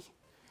thingy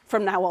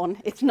from now on,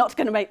 it's not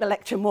going to make the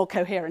lecture more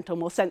coherent or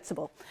more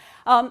sensible.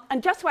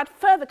 And just to add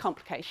further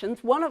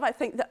complications, one of, I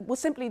think, that was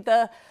simply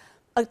a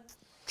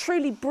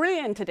truly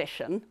brilliant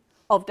edition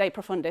of De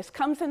Profundis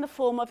comes in the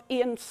form of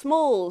Ian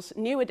Small's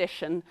new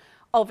edition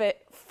of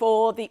it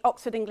for the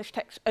Oxford English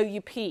Text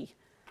OUP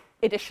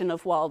edition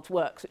of Wilde's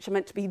works, which are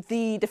meant to be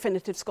the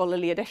definitive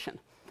scholarly edition.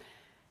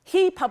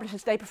 He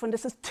publishes De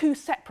Profundis as two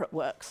separate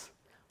works.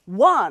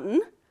 One,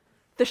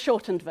 the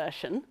shortened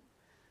version,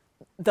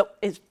 that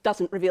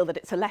doesn't reveal that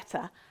it's a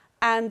letter,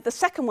 and the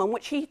second one,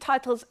 which he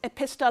titles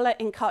Epistola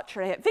in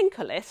Carcere et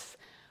Vinculis,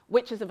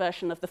 which is a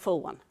version of the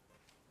full one.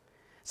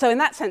 So in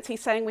that sense,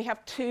 he's saying we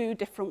have two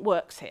different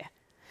works here.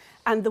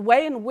 And the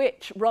way in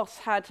which Ross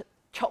had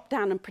chopped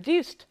down and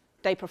produced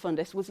De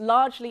Profundis was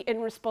largely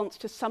in response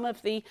to some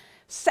of the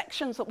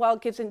sections that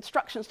Wilde gives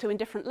instructions to in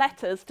different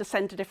letters to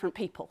send to different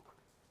people.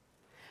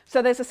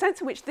 So there's a sense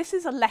in which this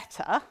is a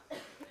letter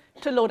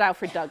to Lord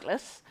Alfred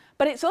Douglas,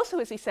 But it's also,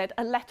 as he said,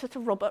 a letter to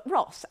Robert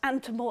Ross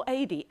and to More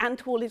Adey and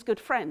to all his good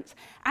friends.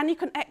 And you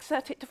can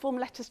excerpt it to form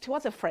letters to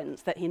other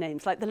friends that he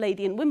names, like the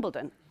lady in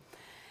Wimbledon.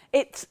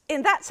 It's,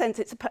 in that sense,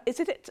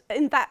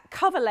 in that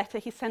cover letter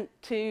he sent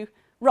to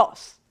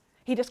Ross,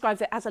 he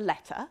describes it as a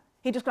letter.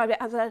 He described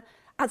it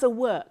as a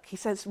work. He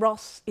says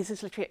Ross is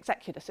his literary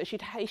executor, so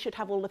he should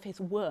have all of his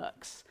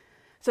works.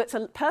 So it's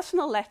a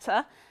personal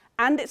letter,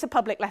 and it's a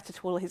public letter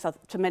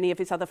to many of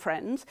his other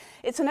friends.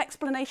 It's an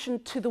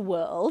explanation to the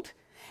world.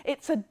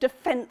 It's a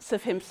defence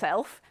of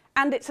himself,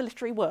 and it's a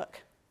literary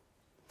work.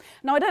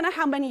 Now, I don't know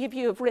how many of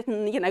you have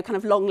written, kind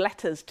of long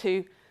letters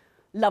to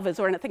lovers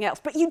or anything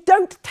else, but you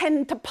don't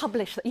tend to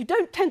publish that. You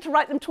don't tend to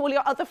write them to all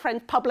your other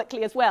friends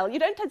publicly as well. You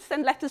don't tend to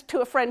send letters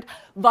to a friend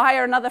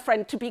via another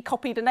friend to be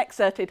copied and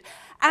excerpted,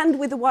 and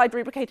with a wide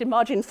rubricated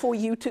margin for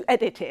you to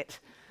edit it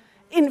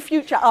in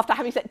future after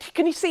having said,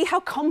 can you see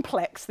how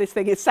complex this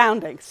thing is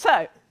sounding?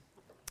 So,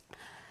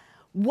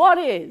 what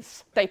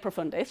is De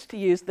Profundis, to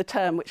use the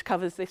term which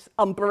covers this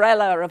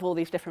umbrella of all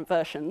these different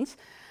versions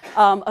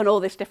and all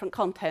this different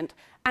content,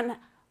 and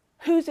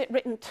who's it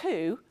written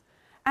to?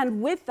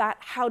 And with that,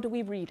 how do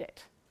we read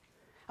it?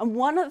 And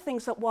one of the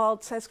things that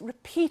Wilde says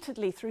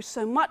repeatedly through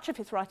so much of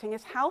his writing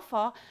is how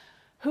far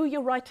who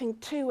you're writing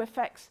to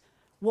affects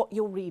what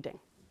you're reading.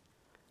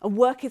 A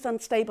work is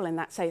unstable in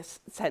that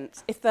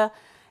sense.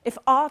 If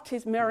art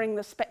is mirroring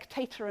the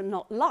spectator and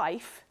not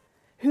life,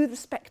 who the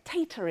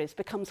spectator is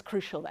becomes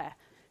crucial there,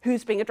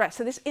 who's being addressed.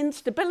 So this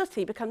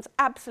instability becomes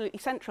absolutely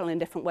central in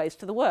different ways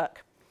to the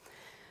work.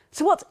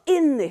 So what's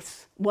in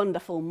this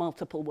wonderful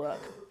multiple work?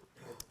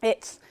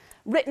 It's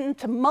written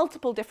to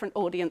multiple different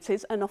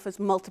audiences and offers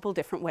multiple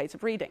different ways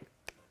of reading.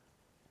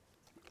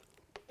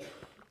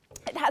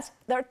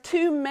 There are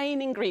two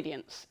main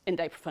ingredients in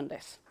De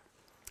Profundis.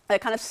 They're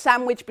kind of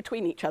sandwiched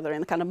between each other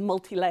in a kind of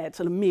multi-layered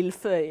sort of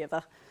millefeuille of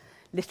a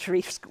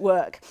literary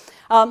work.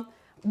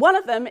 One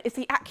of them is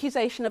the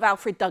accusation of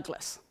Alfred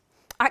Douglas,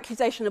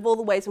 accusation of all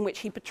the ways in which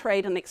he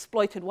betrayed and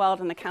exploited Wilde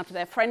on account of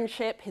their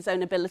friendship, his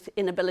own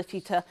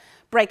inability to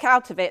break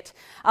out of it,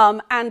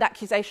 and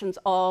accusations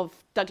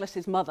of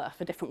Douglas's mother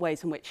for different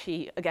ways in which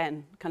he,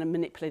 again, kind of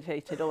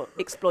manipulated or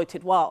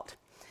exploited Wilde.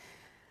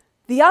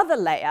 The other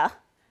layer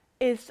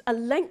is a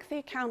lengthy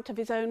account of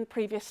his own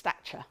previous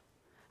stature,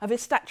 of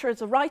his stature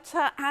as a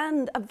writer,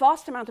 and a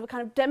vast amount of a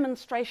kind of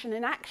demonstration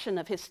in action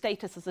of his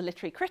status as a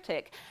literary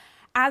critic,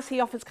 as he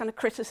offers kind of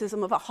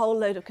criticism of a whole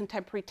load of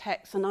contemporary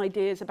texts and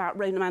ideas about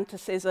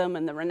Romanticism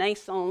and the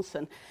Renaissance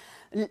and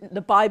the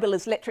Bible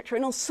as literature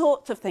and all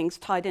sorts of things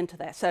tied into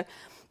there. So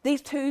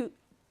these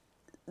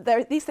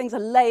things are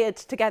layered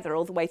together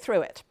all the way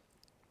through it.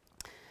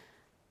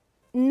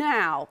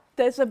 Now,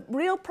 there's a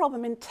real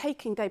problem in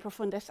taking De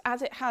Profundis,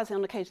 as it has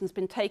on occasions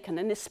been taken,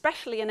 and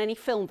especially in any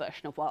film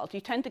version of Wilde. You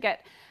tend to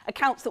get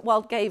accounts that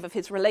Wilde gave of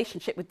his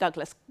relationship with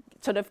Douglas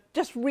sort of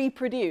just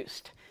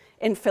reproduced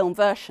in film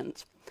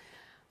versions.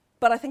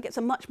 But I think it's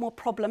a much more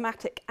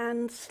problematic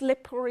and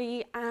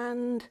slippery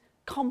and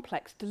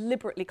complex,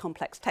 deliberately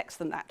complex text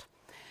than that.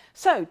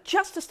 So,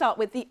 just to start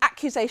with the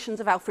accusations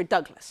of Alfred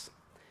Douglas.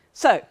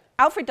 So,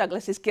 Alfred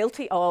Douglas is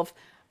guilty of,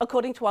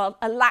 according to Wilde,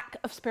 a lack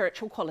of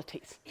spiritual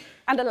qualities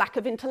and a lack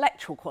of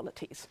intellectual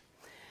qualities.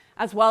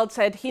 As Wilde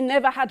said, he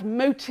never had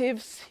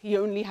motives, he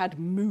only had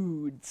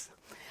moods.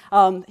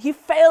 He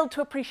failed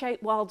to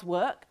appreciate Wilde's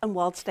work and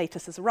Wilde's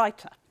status as a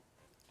writer.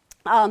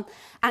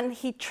 And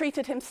he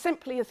treated him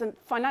simply as a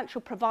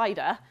financial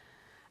provider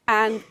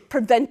and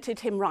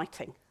prevented him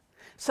writing.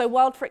 So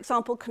Wilde, for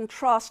example,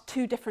 contrasts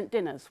two different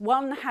dinners.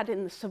 One had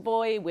in the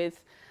Savoy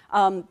with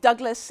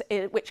Douglas,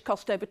 which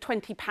cost over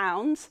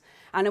 £20,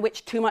 and in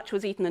which too much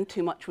was eaten and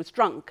too much was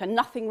drunk, and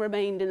nothing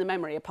remained in the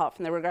memory apart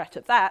from the regret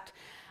of that.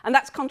 And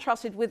that's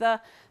contrasted with a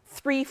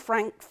 3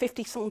 franc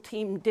 50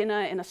 centime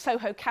dinner in a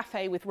Soho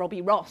cafe with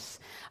Robbie Ross,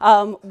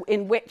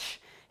 in which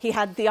he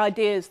had the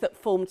ideas that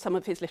formed some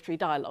of his literary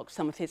dialogues,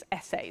 some of his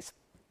essays.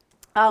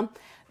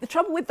 The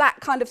trouble with that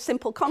kind of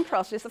simple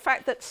contrast is the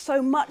fact that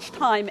so much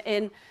time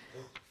in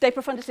De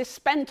Profundis is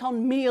spent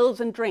on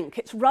meals and drink.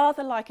 It's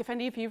rather like, if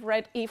any of you have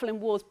read Evelyn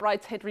Waugh's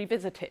Brideshead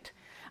Revisited,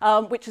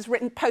 which is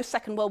written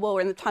post-Second World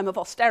War in the time of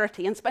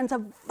austerity and spends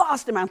a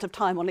vast amount of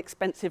time on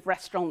expensive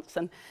restaurants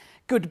and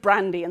good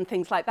brandy and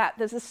things like that.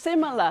 There's a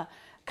similar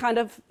kind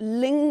of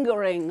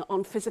lingering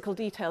on physical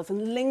details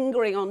and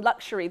lingering on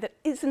luxury that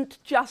isn't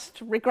just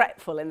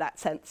regretful in that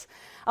sense.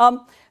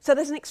 So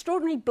there's an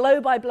extraordinary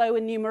blow-by-blow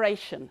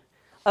enumeration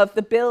of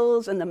the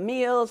bills and the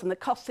meals and the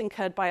costs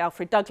incurred by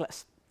Alfred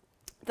Douglas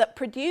that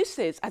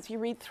produces, as you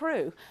read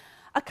through,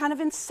 a kind of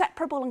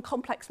inseparable and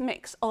complex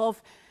mix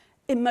of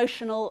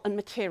emotional and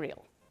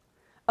material,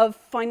 of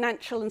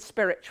financial and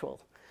spiritual.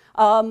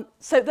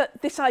 So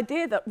that this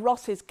idea that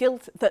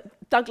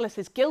that Douglas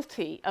is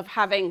guilty of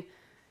having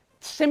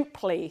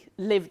simply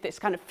lived this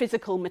kind of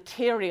physical,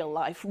 material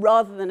life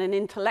rather than an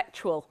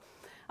intellectual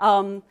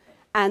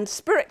and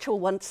spiritual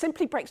one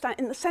simply breaks down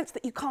in the sense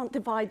that you can't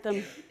divide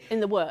them in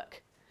the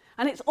work.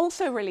 And it's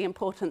also really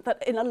important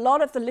that in a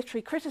lot of the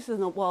literary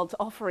criticism that Wilde's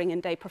offering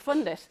in De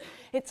Profundis,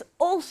 it's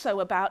also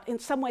about, in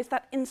some ways,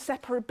 that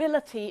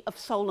inseparability of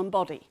soul and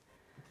body,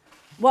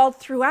 Wilde,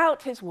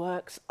 throughout his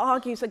works,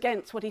 argues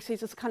against what he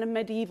sees as a kind of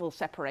medieval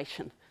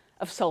separation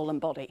of soul and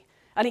body.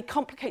 And he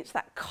complicates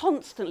that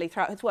constantly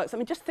throughout his works. I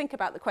mean, just think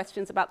about the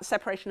questions about the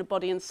separation of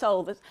body and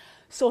soul that's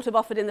sort of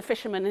offered in The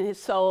Fisherman and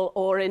His Soul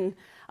or in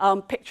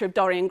Picture of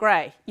Dorian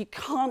Gray. You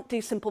can't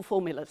do simple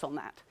formulas on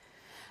that.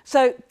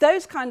 So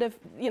those kind of,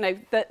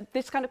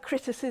 this kind of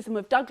criticism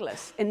of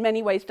Douglas in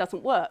many ways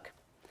doesn't work.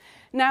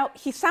 Now,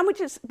 he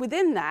sandwiches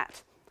within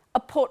that a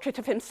portrait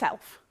of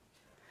himself.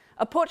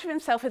 A portrait of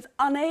himself is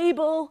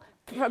unable,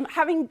 from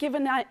having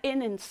given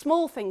in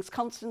small things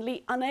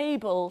constantly,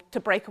 unable to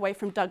break away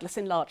from Douglas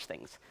in large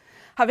things.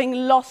 Having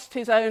lost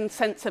his own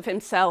sense of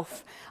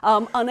himself,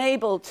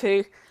 unable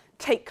to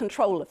take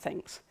control of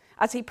things.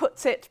 As he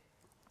puts it,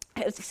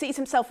 as he sees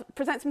himself,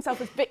 presents himself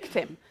as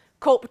victim,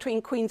 caught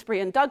between Queensberry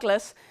and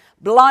Douglas,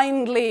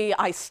 blindly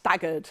I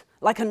staggered,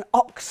 like an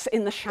ox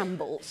in the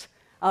shambles.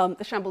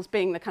 The shambles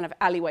being the kind of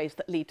alleyways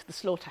that lead to the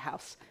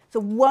slaughterhouse. It's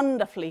a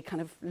wonderfully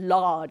kind of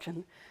large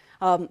and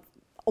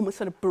almost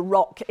sort of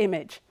baroque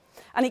image.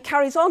 And he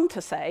carries on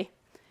to say,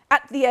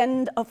 at the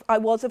end I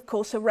was of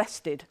course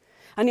arrested,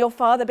 and your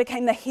father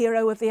became the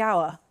hero of the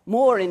hour,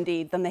 more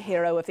indeed than the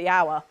hero of the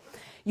hour.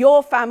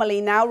 Your family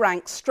now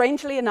ranks,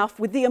 strangely enough,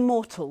 with the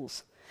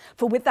immortals,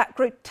 for with that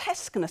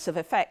grotesqueness of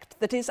effect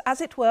that is,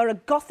 as it were, a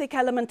Gothic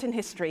element in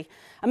history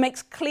and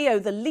makes Clio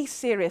the least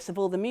serious of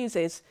all the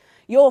muses,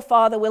 your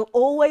father will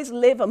always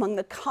live among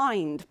the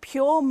kind,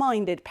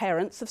 pure-minded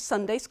parents of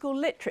Sunday school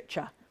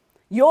literature.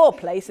 Your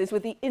place is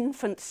with the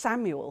infant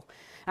Samuel,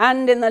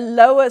 and in the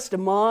lowest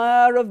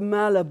mire of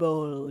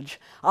Malebolge,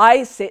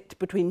 I sit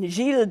between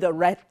Gilles de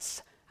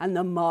Retz and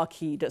the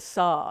Marquis de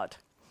Sade.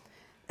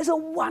 There's a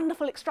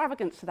wonderful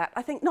extravagance to that.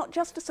 I think not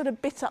just a sort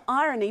of bitter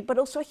irony, but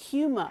also a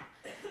humour.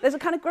 There's a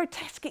kind of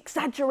grotesque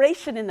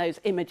exaggeration in those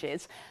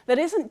images that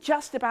isn't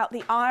just about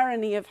the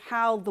irony of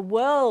how the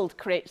world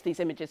creates these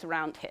images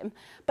around him,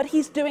 but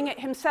he's doing it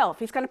himself.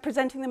 He's kind of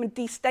presenting them and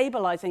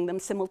destabilising them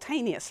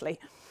simultaneously.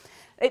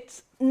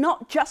 It's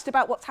not just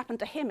about what's happened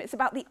to him, it's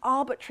about the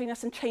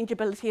arbitrariness and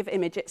changeability of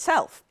image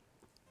itself.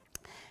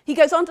 He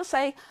goes on to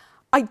say,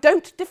 I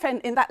don't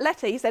defend, in that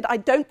letter he said, I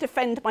don't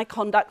defend my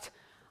conduct,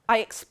 I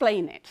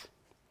explain it.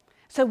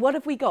 So what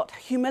have we got?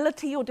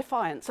 Humility or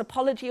defiance,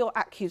 apology or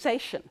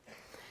accusation.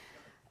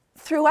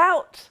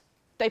 Throughout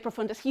De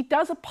Profundis, he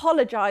does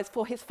apologise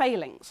for his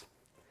failings.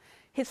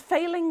 His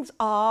failings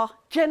are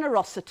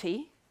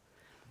generosity,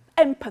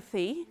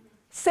 empathy,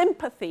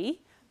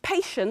 sympathy,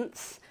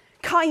 patience,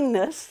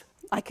 kindness,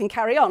 I can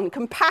carry on,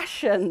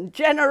 compassion,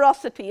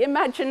 generosity,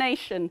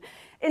 imagination,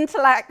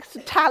 intellect,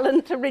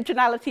 talent,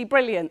 originality,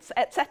 brilliance,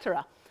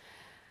 etc.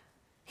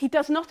 He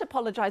does not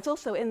apologise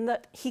also in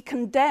that he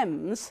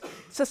condemns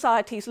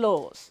society's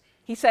laws.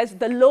 He says,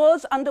 the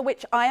laws under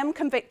which I am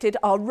convicted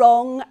are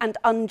wrong and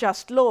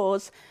unjust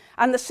laws,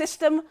 and the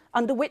system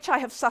under which I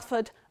have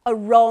suffered a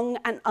wrong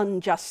and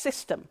unjust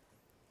system.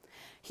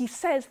 He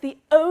says the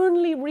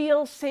only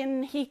real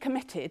sin he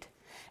committed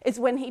is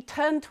when he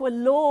turned to a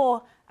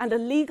law and a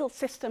legal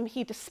system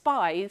he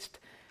despised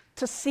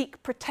to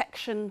seek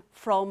protection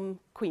from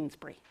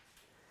Queensberry.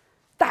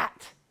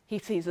 That he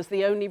sees as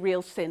the only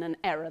real sin and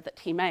error that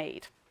he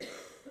made.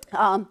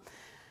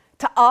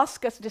 To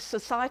ask us, this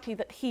society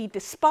that he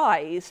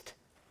despised,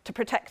 to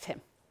protect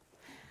him.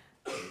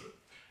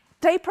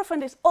 De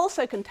Profundis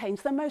also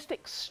contains the most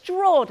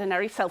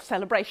extraordinary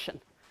self-celebration.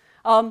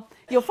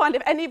 You'll find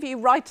if any of you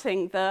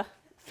writing the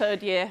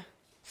third year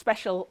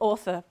special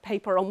author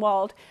paper on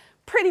Wilde,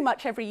 pretty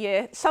much every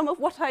year, some of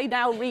what I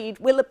now read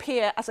will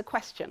appear as a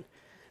question,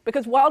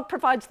 because Wilde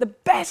provides the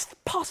best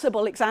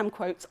possible exam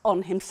quotes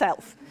on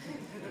himself.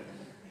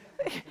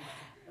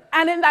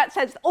 And in that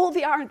sense, all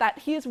the irony that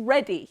he is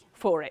ready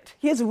for it.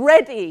 He is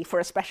ready for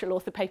a special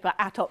author paper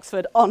at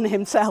Oxford on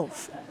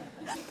himself.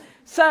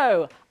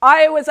 So,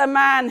 I was a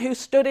man who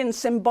stood in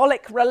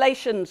symbolic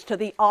relations to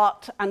the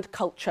art and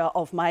culture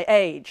of my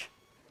age.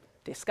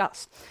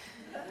 Discuss.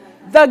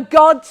 The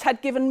gods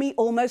had given me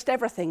almost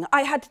everything.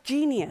 I had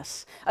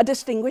genius, a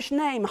distinguished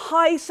name,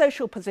 high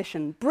social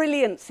position,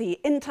 brilliancy,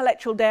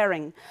 intellectual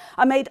daring.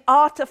 I made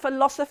art a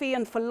philosophy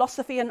and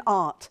philosophy an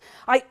art.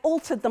 I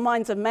altered the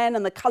minds of men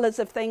and the colours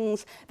of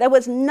things. There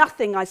was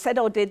nothing I said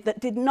or did that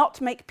did not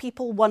make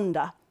people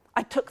wonder.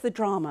 I took the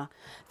drama,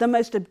 the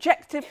most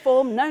objective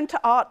form known to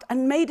art,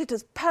 and made it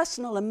as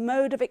personal a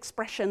mode of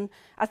expression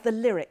as the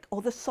lyric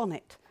or the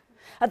sonnet,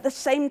 at the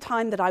same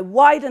time that I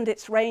widened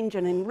its range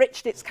and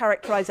enriched its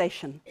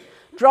characterization.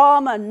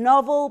 Drama,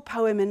 novel,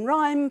 poem in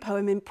rhyme,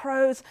 poem in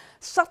prose,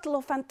 subtle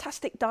or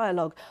fantastic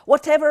dialogue,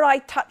 whatever I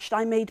touched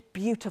I made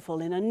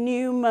beautiful in a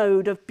new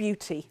mode of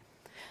beauty.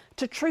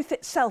 To truth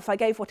itself I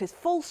gave what is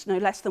false no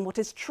less than what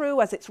is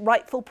true as its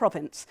rightful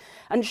province,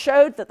 and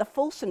showed that the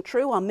false and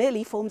true are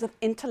merely forms of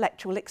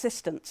intellectual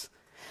existence.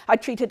 I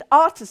treated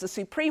art as a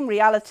supreme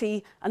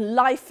reality and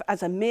life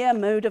as a mere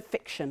mode of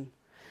fiction.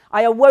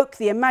 I awoke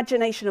the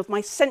imagination of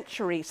my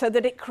century so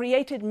that it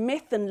created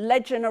myth and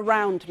legend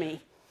around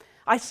me.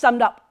 I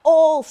summed up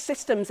all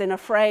systems in a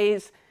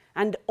phrase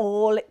and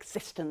all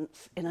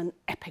existence in an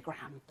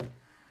epigram.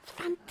 It's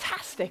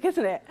fantastic,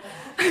 isn't it?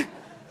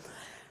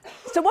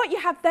 So what you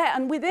have there,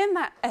 and within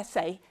that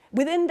essay,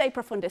 within De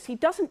Profundis, he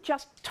doesn't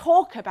just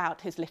talk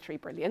about his literary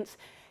brilliance,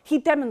 he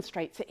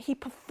demonstrates it, he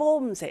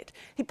performs it.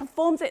 He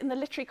performs it in the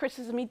literary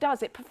criticism he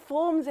does, it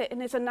performs it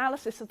in his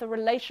analysis of the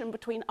relation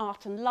between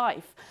art and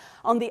life,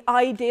 on the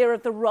idea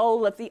of the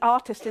role of the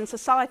artist in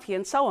society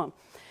and so on.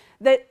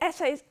 The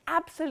essay is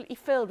absolutely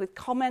filled with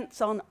comments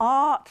on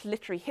art,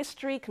 literary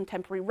history,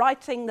 contemporary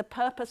writing, the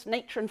purpose,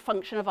 nature and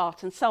function of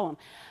art and so on.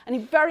 And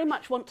you very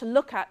much want to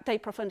look at De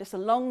Profundis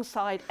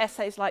alongside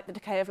essays like The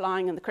Decay of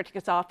Lying and The Critic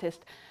as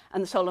Artist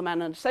and The Soul of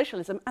Man Under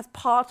Socialism as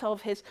part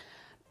of his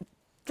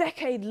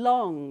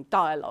decade-long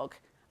dialogue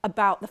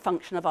about the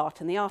function of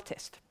art and the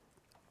artist.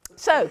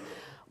 So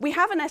we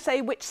have an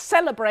essay which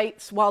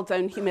celebrates Wilde's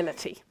own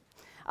humility.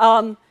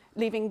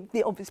 Leaving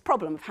the obvious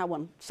problem of how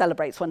one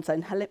celebrates one's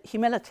own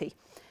humility.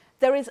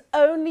 There is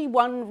only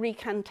one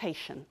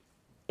recantation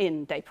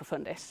in De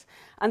Profundis,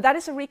 and that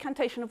is a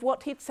recantation of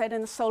what he'd said in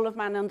The Soul of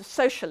Man Under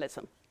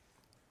Socialism,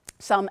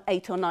 some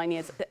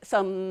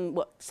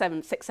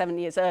 7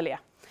 years earlier.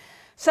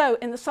 So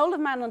in The Soul of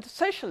Man Under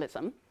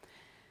Socialism,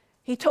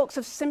 he talks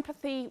of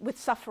sympathy with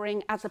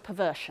suffering as a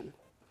perversion,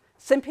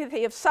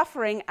 sympathy of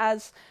suffering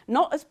as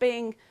not as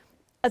being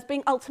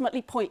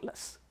ultimately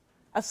pointless,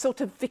 a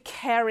sort of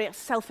vicarious,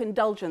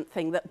 self-indulgent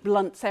thing that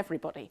blunts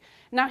everybody.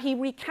 Now, he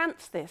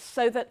recants this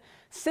so that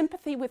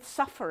sympathy with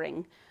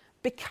suffering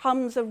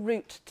becomes a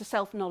route to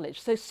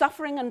self-knowledge. So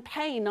suffering and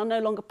pain are no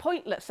longer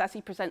pointless, as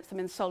he presents them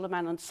in Soul of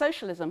Man Under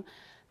Socialism.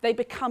 They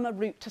become a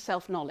route to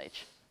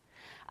self-knowledge.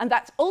 And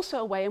that's also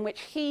a way in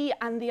which he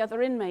and the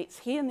other inmates,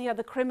 he and the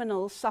other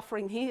criminals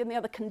suffering, he and the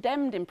other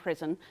condemned in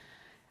prison,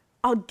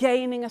 are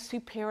gaining a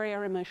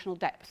superior emotional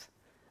depth,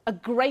 a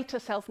greater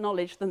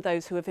self-knowledge than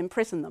those who have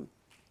imprisoned them.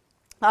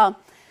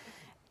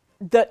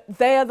 That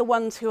they are the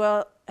ones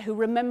who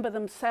remember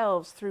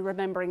themselves through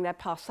remembering their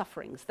past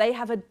sufferings. They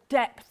have a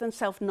depth and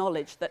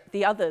self-knowledge that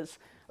the others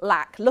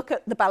lack. Look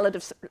at the Ballad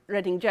of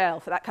Reading Gaol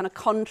for that kind of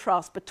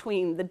contrast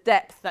between the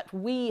depth that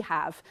we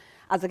have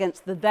as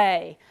against the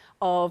they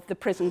of the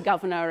prison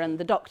governor and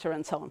the doctor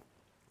and so on.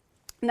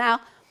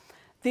 Now,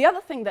 the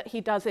other thing that he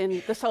does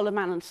in The Soul of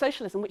Man and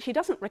Socialism, which he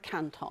doesn't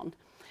recant on,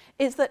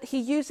 is that he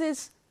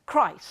uses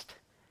Christ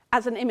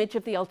as an image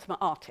of the ultimate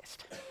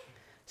artist.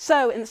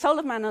 So in The Soul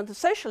of Man Under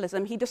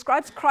Socialism, he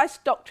describes Christ's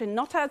doctrine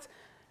not as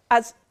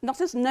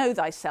know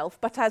thyself,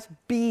 but as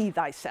be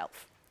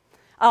thyself,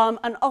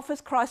 and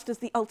offers Christ as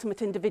the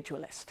ultimate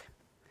individualist.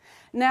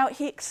 Now,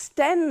 he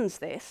extends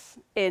this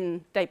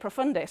in De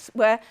Profundis,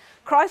 where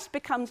Christ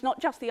becomes not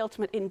just the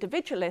ultimate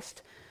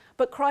individualist,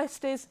 but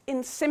Christ is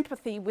in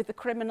sympathy with the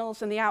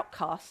criminals and the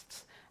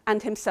outcasts,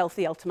 and himself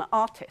the ultimate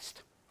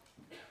artist.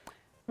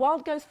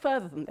 Wilde goes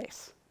further than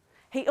this.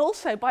 He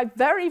also, by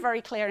very,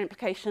 very clear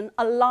implication,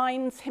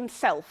 aligns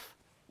himself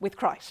with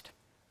Christ.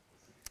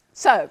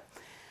 So,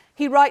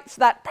 he writes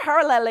that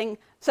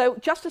so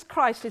just as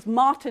Christ is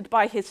martyred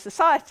by his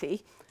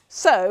society,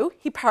 so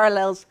he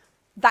parallels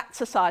that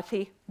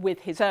society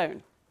with his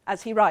own,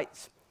 as he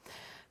writes.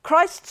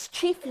 Christ's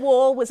chief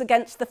war was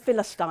against the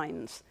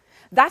Philistines.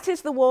 That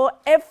is the war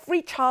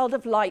every child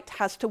of light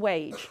has to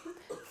wage.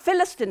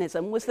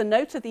 Philistinism was the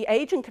note of the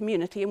age and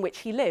community in which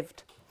he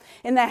lived.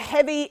 In their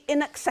heavy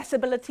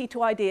inaccessibility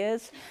to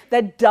ideas,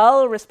 their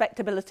dull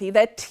respectability,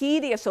 their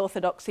tedious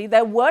orthodoxy,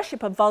 their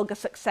worship of vulgar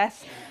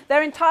success,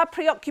 their entire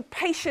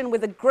preoccupation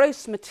with the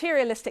gross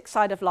materialistic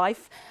side of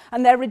life,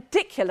 and their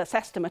ridiculous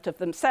estimate of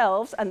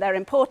themselves and their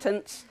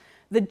importance,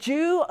 the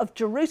Jew of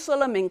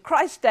Jerusalem in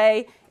Christ's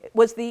day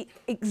was the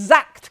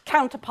exact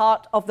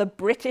counterpart of the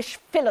British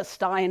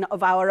Philistine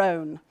of our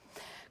own.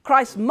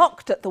 Christ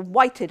mocked at the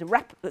whited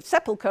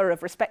sepulchre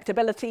of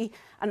respectability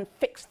and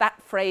fixed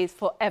that phrase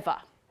forever.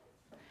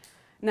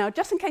 Now,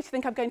 just in case you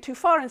think I'm going too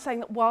far in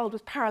saying that Wilde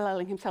was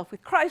paralleling himself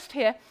with Christ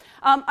here,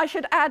 I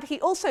should add he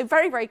also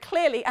very, very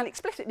clearly and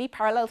explicitly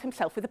paralleled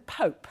himself with the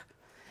Pope.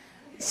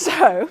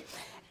 So,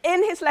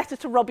 in his letter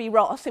to Robbie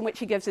Ross, in which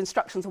he gives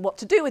instructions on what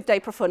to do with De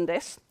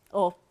Profundis,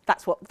 or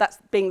that's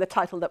being the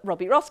title that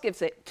Robbie Ross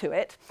gives it to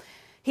it,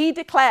 he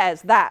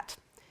declares that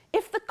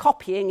if the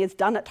copying is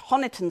done at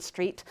Honiton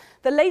Street,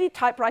 the lady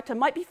typewriter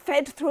might be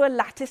fed through a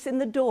lattice in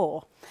the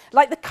door,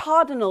 like the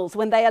cardinals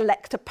when they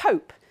elect a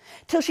pope,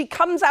 till she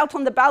comes out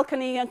on the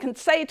balcony and can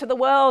say to the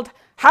world,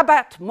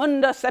 Habat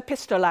mundus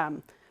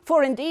epistolam,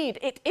 for indeed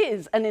it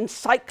is an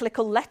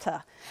encyclical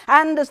letter,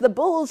 and as the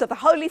bulls of the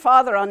Holy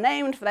Father are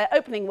named for their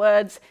opening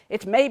words,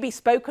 it may be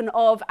spoken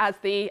of as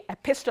the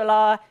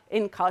epistola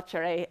in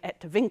carcere et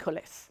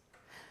vinculis.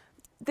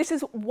 This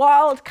is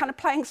Wilde kind of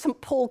playing St.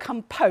 Paul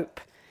come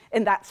Pope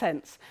in that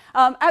sense.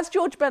 As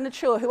George Bernard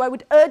Shaw, who I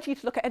would urge you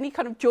to look at any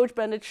kind of George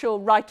Bernard Shaw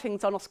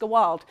writings on Oscar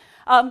Wilde,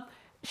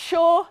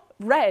 Shaw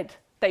read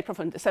De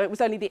Profundis, so it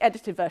was only the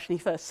edited version he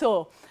first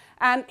saw.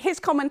 And his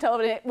comment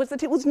on it was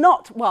that it was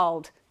not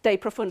Wilde De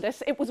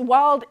Profundis, it was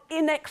Wilde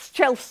in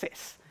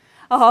excelsis.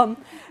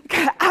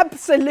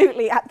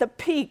 Absolutely at the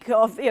peak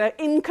of,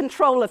 in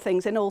control of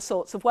things in all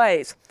sorts of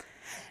ways.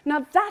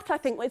 Now that, I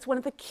think, is one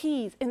of the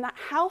keys in that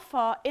how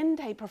far in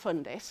De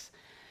Profundis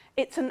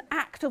It's an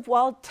act of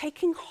Wilde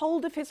taking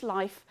hold of his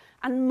life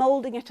and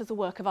moulding it as a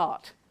work of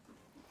art.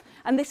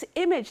 And this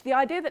image, the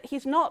idea that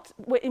he's not,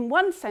 in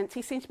one sense,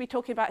 he seems to be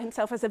talking about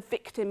himself as a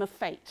victim of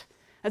fate,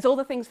 as all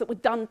the things that were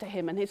done to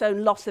him and his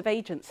own loss of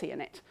agency in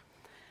it.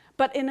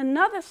 But in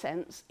another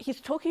sense, he's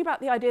talking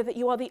about the idea that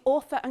you are the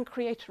author and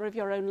creator of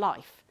your own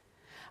life.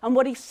 And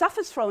what he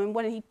suffers from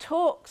when he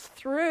talks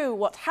through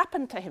what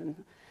happened to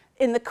him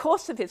in the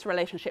course of his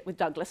relationship with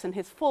Douglas and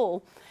his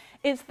fall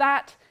is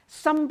that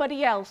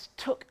somebody else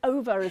took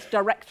over as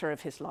director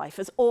of his life,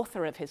 as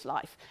author of his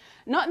life.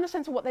 Not in the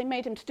sense of what they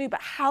made him to do,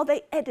 but how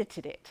they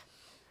edited it.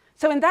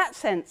 So in that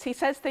sense, he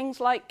says things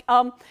like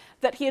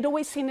that he had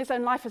always seen his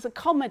own life as a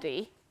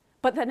comedy,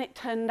 but then it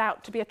turned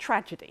out to be a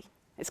tragedy.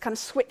 It's kind of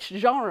switched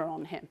genre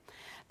on him.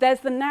 There's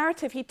the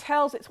narrative he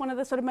tells, it's one of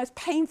the sort of most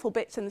painful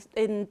bits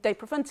in De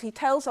Profundis. He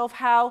tells of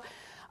how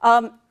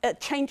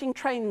changing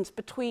trains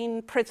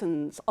between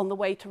prisons on the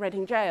way to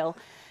Reading Jail,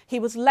 he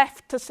was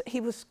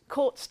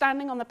caught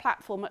standing on the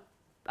platform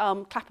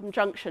at Clapham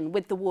Junction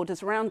with the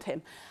warders around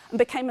him and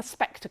became a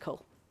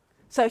spectacle.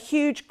 So a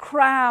huge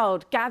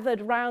crowd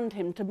gathered round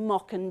him to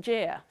mock and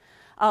jeer.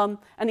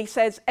 And he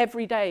says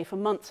every day for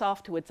months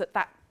afterwards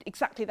at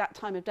exactly that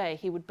time of day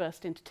he would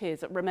burst into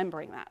tears at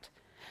remembering that.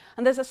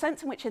 And there's a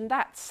sense in which in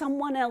that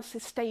someone else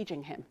is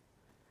staging him.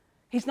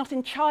 He's not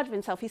in charge of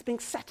himself, he's being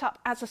set up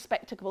as a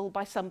spectacle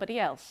by somebody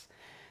else.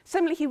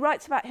 Similarly, he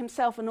writes about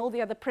himself and all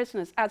the other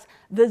prisoners as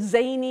the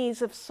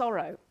zanies of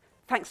sorrow,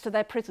 thanks to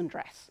their prison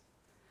dress.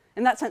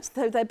 In that sense,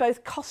 though, they're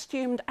both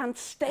costumed and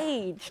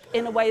staged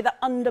in a way that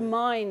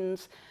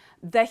undermines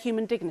their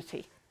human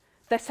dignity,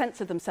 their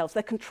sense of themselves,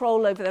 their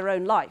control over their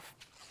own life.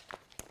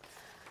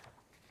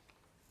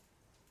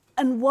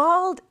 And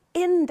Wilde,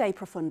 in De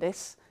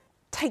Profundis,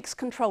 takes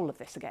control of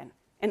this again,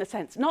 in a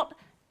sense. Not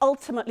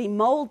ultimately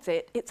moulds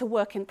it, it's a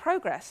work in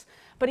progress,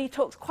 but he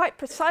talks quite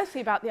precisely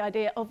about the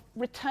idea of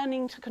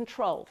returning to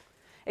control,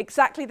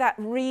 exactly that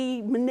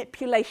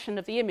re-manipulation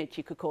of the image,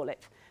 you could call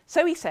it.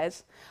 So he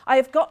says, I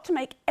have got to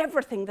make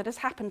everything that has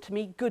happened to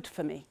me good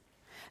for me.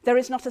 There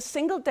is not a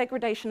single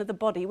degradation of the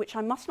body which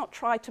I must not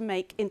try to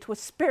make into a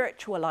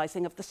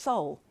spiritualizing of the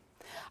soul.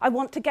 I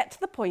want to get to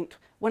the point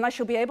when I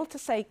shall be able to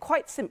say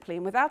quite simply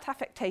and without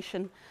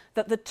affectation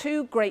that the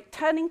two great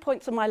turning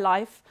points of my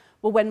life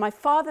were when my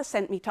father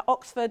sent me to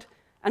Oxford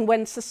and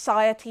when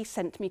society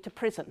sent me to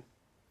prison.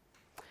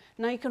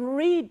 Now you can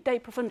read De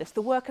Profundis,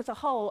 the work as a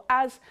whole,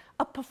 as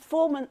a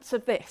performance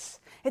of this.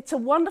 It's a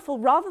wonderful,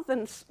 rather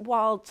than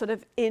Wilde sort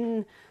of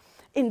in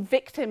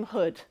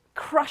victimhood,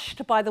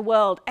 crushed by the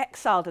world,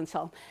 exiled and so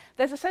on,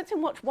 there's a sense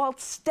in which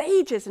Wilde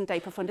stages in De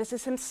Profundis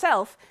as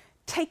himself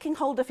taking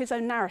hold of his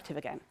own narrative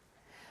again,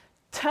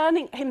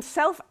 turning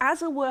himself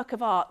as a work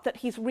of art that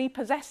he's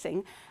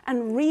repossessing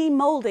and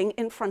remoulding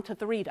in front of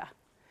the reader.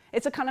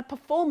 It's a kind of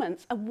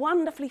performance, a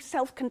wonderfully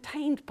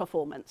self-contained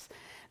performance.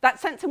 That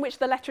sense in which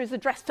the letter is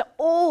addressed to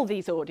all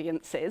these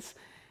audiences,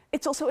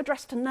 it's also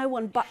addressed to no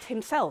one but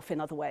himself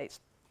in other ways.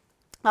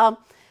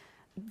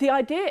 The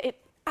idea, it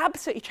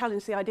absolutely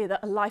challenges the idea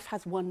that a life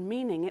has one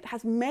meaning. It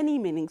has many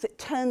meanings. It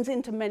turns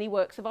into many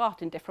works of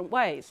art in different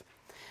ways.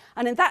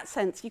 And in that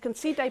sense, you can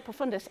see De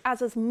Profundis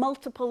as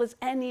multiple as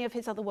any of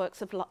his other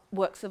works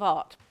of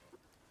art.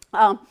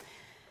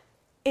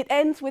 It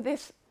ends with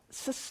this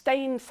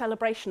sustained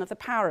celebration of the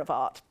power of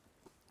art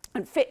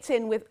and fits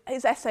in with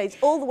his essays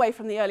all the way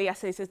from the early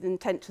essays and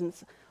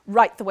intentions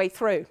right the way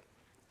through.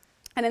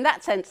 And in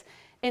that sense,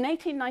 in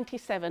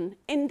 1897,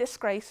 in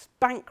disgrace,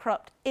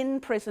 bankrupt,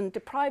 in prison,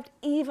 deprived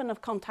even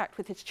of contact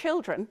with his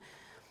children,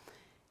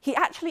 he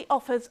actually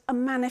offers a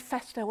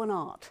manifesto on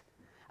art.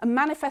 A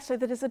manifesto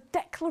that is a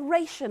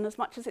declaration as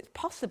much as it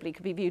possibly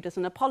could be viewed as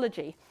an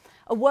apology.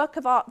 A work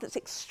of art that's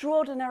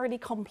extraordinarily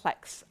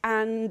complex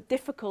and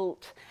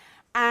difficult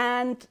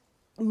and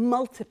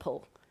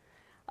multiple.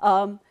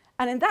 And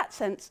in that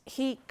sense,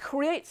 he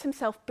creates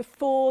himself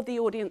before the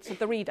audience of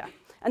the reader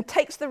and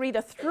takes the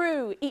reader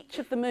through each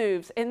of the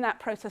moves in that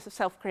process of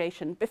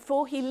self-creation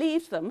before he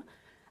leaves them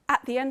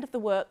at the end of the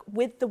work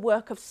with the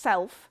work of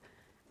self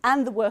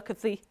and the work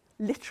of the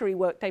literary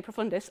work De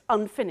Profundis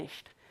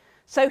unfinished.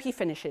 So he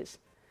finishes,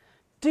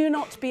 do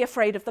not be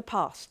afraid of the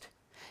past.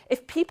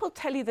 If people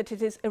tell you that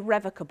it is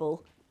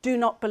irrevocable, do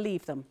not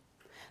believe them.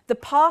 The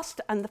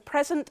past and the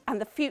present and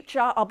the future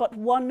are but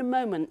one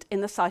moment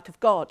in the sight of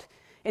God,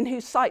 in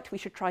whose sight we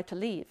should try to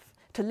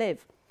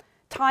live.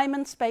 Time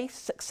and space,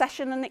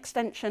 succession and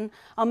extension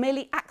are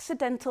merely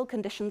accidental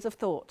conditions of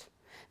thought.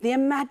 The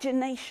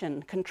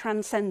imagination can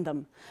transcend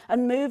them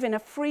and move in a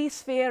free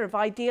sphere of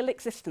ideal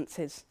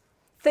existences.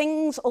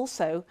 Things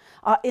also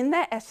are in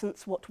their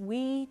essence what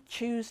we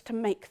choose to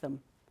make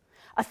them.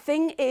 A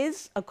thing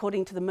is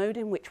according to the mode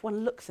in which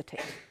one looks at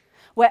it.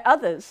 Where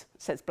others,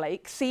 says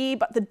Blake, see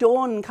but the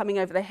dawn coming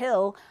over the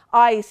hill,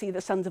 I see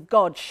the sons of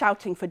God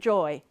shouting for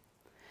joy.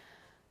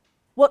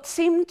 What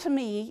seemed to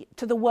me,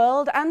 to the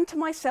world and to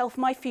myself,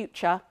 my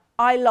future,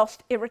 I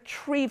lost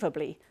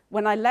irretrievably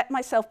when I let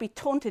myself be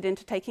taunted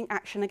into taking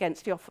action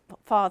against your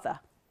father.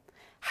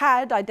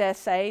 Had, I dare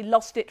say,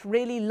 lost it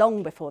really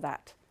long before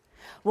that.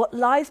 What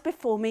lies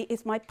before me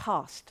is my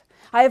past.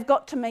 I have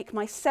got to make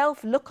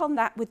myself look on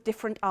that with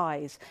different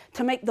eyes,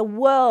 to make the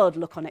world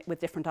look on it with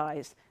different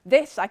eyes.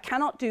 This I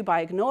cannot do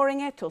by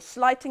ignoring it, or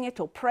slighting it,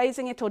 or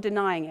praising it, or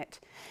denying it.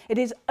 It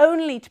is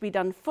only to be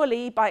done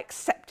fully by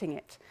accepting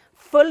it,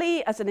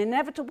 fully as an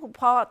inevitable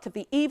part of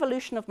the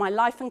evolution of my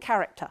life and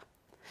character,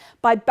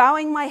 by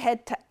bowing my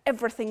head to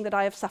everything that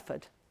I have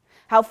suffered.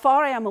 How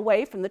far I am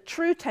away from the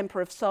true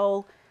temper of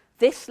soul,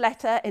 this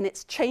letter, in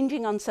its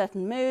changing,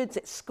 uncertain moods,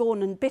 its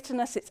scorn and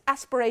bitterness, its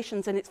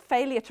aspirations and its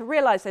failure to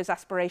realise those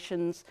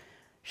aspirations,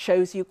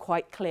 shows you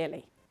quite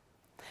clearly.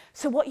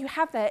 So what you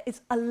have there is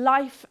a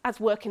life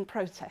as work in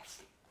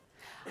process,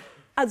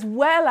 as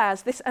well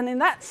as this, and in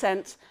that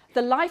sense,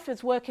 the life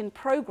as work in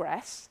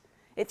progress,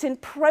 it's in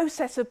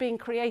process of being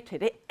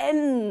created. It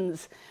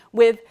ends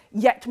with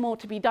yet more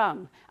to be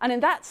done. And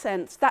in that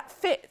sense, that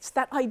fits,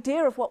 that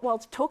idea of what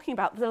Wilde's talking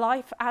about, the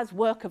life as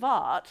work of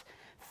art,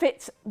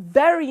 fits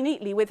very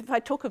neatly with, if I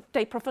talk of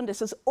De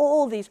Profundis as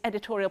all these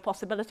editorial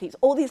possibilities,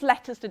 all these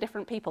letters to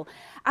different people,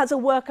 as a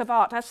work of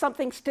art, as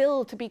something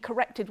still to be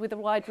corrected with a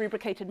wide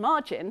rubricated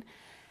margin.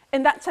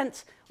 In that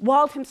sense,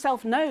 Wilde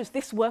himself knows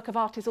this work of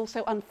art is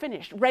also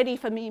unfinished, ready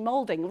for me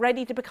moulding,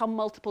 ready to become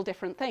multiple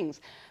different things.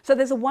 So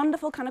there's a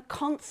wonderful kind of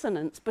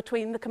consonance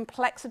between the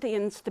complexity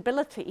and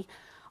stability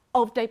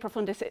of De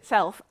Profundis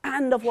itself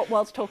and of what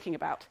Wilde's talking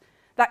about,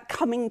 that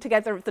coming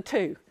together of the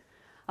two.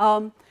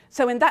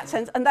 So in that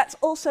sense, and that's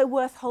also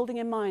worth holding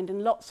in mind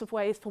in lots of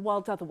ways for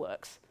Wilde's other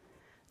works,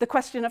 the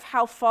question of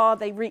how far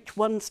they reach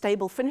one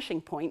stable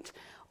finishing point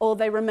or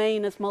they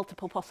remain as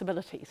multiple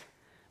possibilities.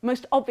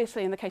 Most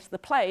obviously in the case of the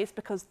plays,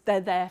 because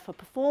they're there for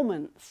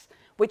performance,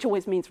 which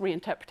always means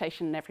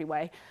reinterpretation in every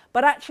way,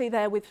 but actually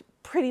they're with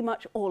pretty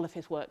much all of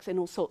his works in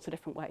all sorts of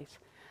different ways.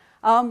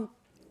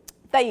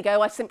 There you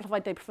go, I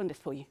simplified De Profundis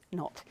for you,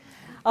 not.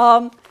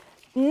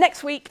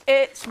 Next week,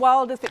 it's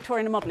Wilde as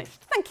Victorian and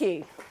Modernist. Thank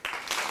you.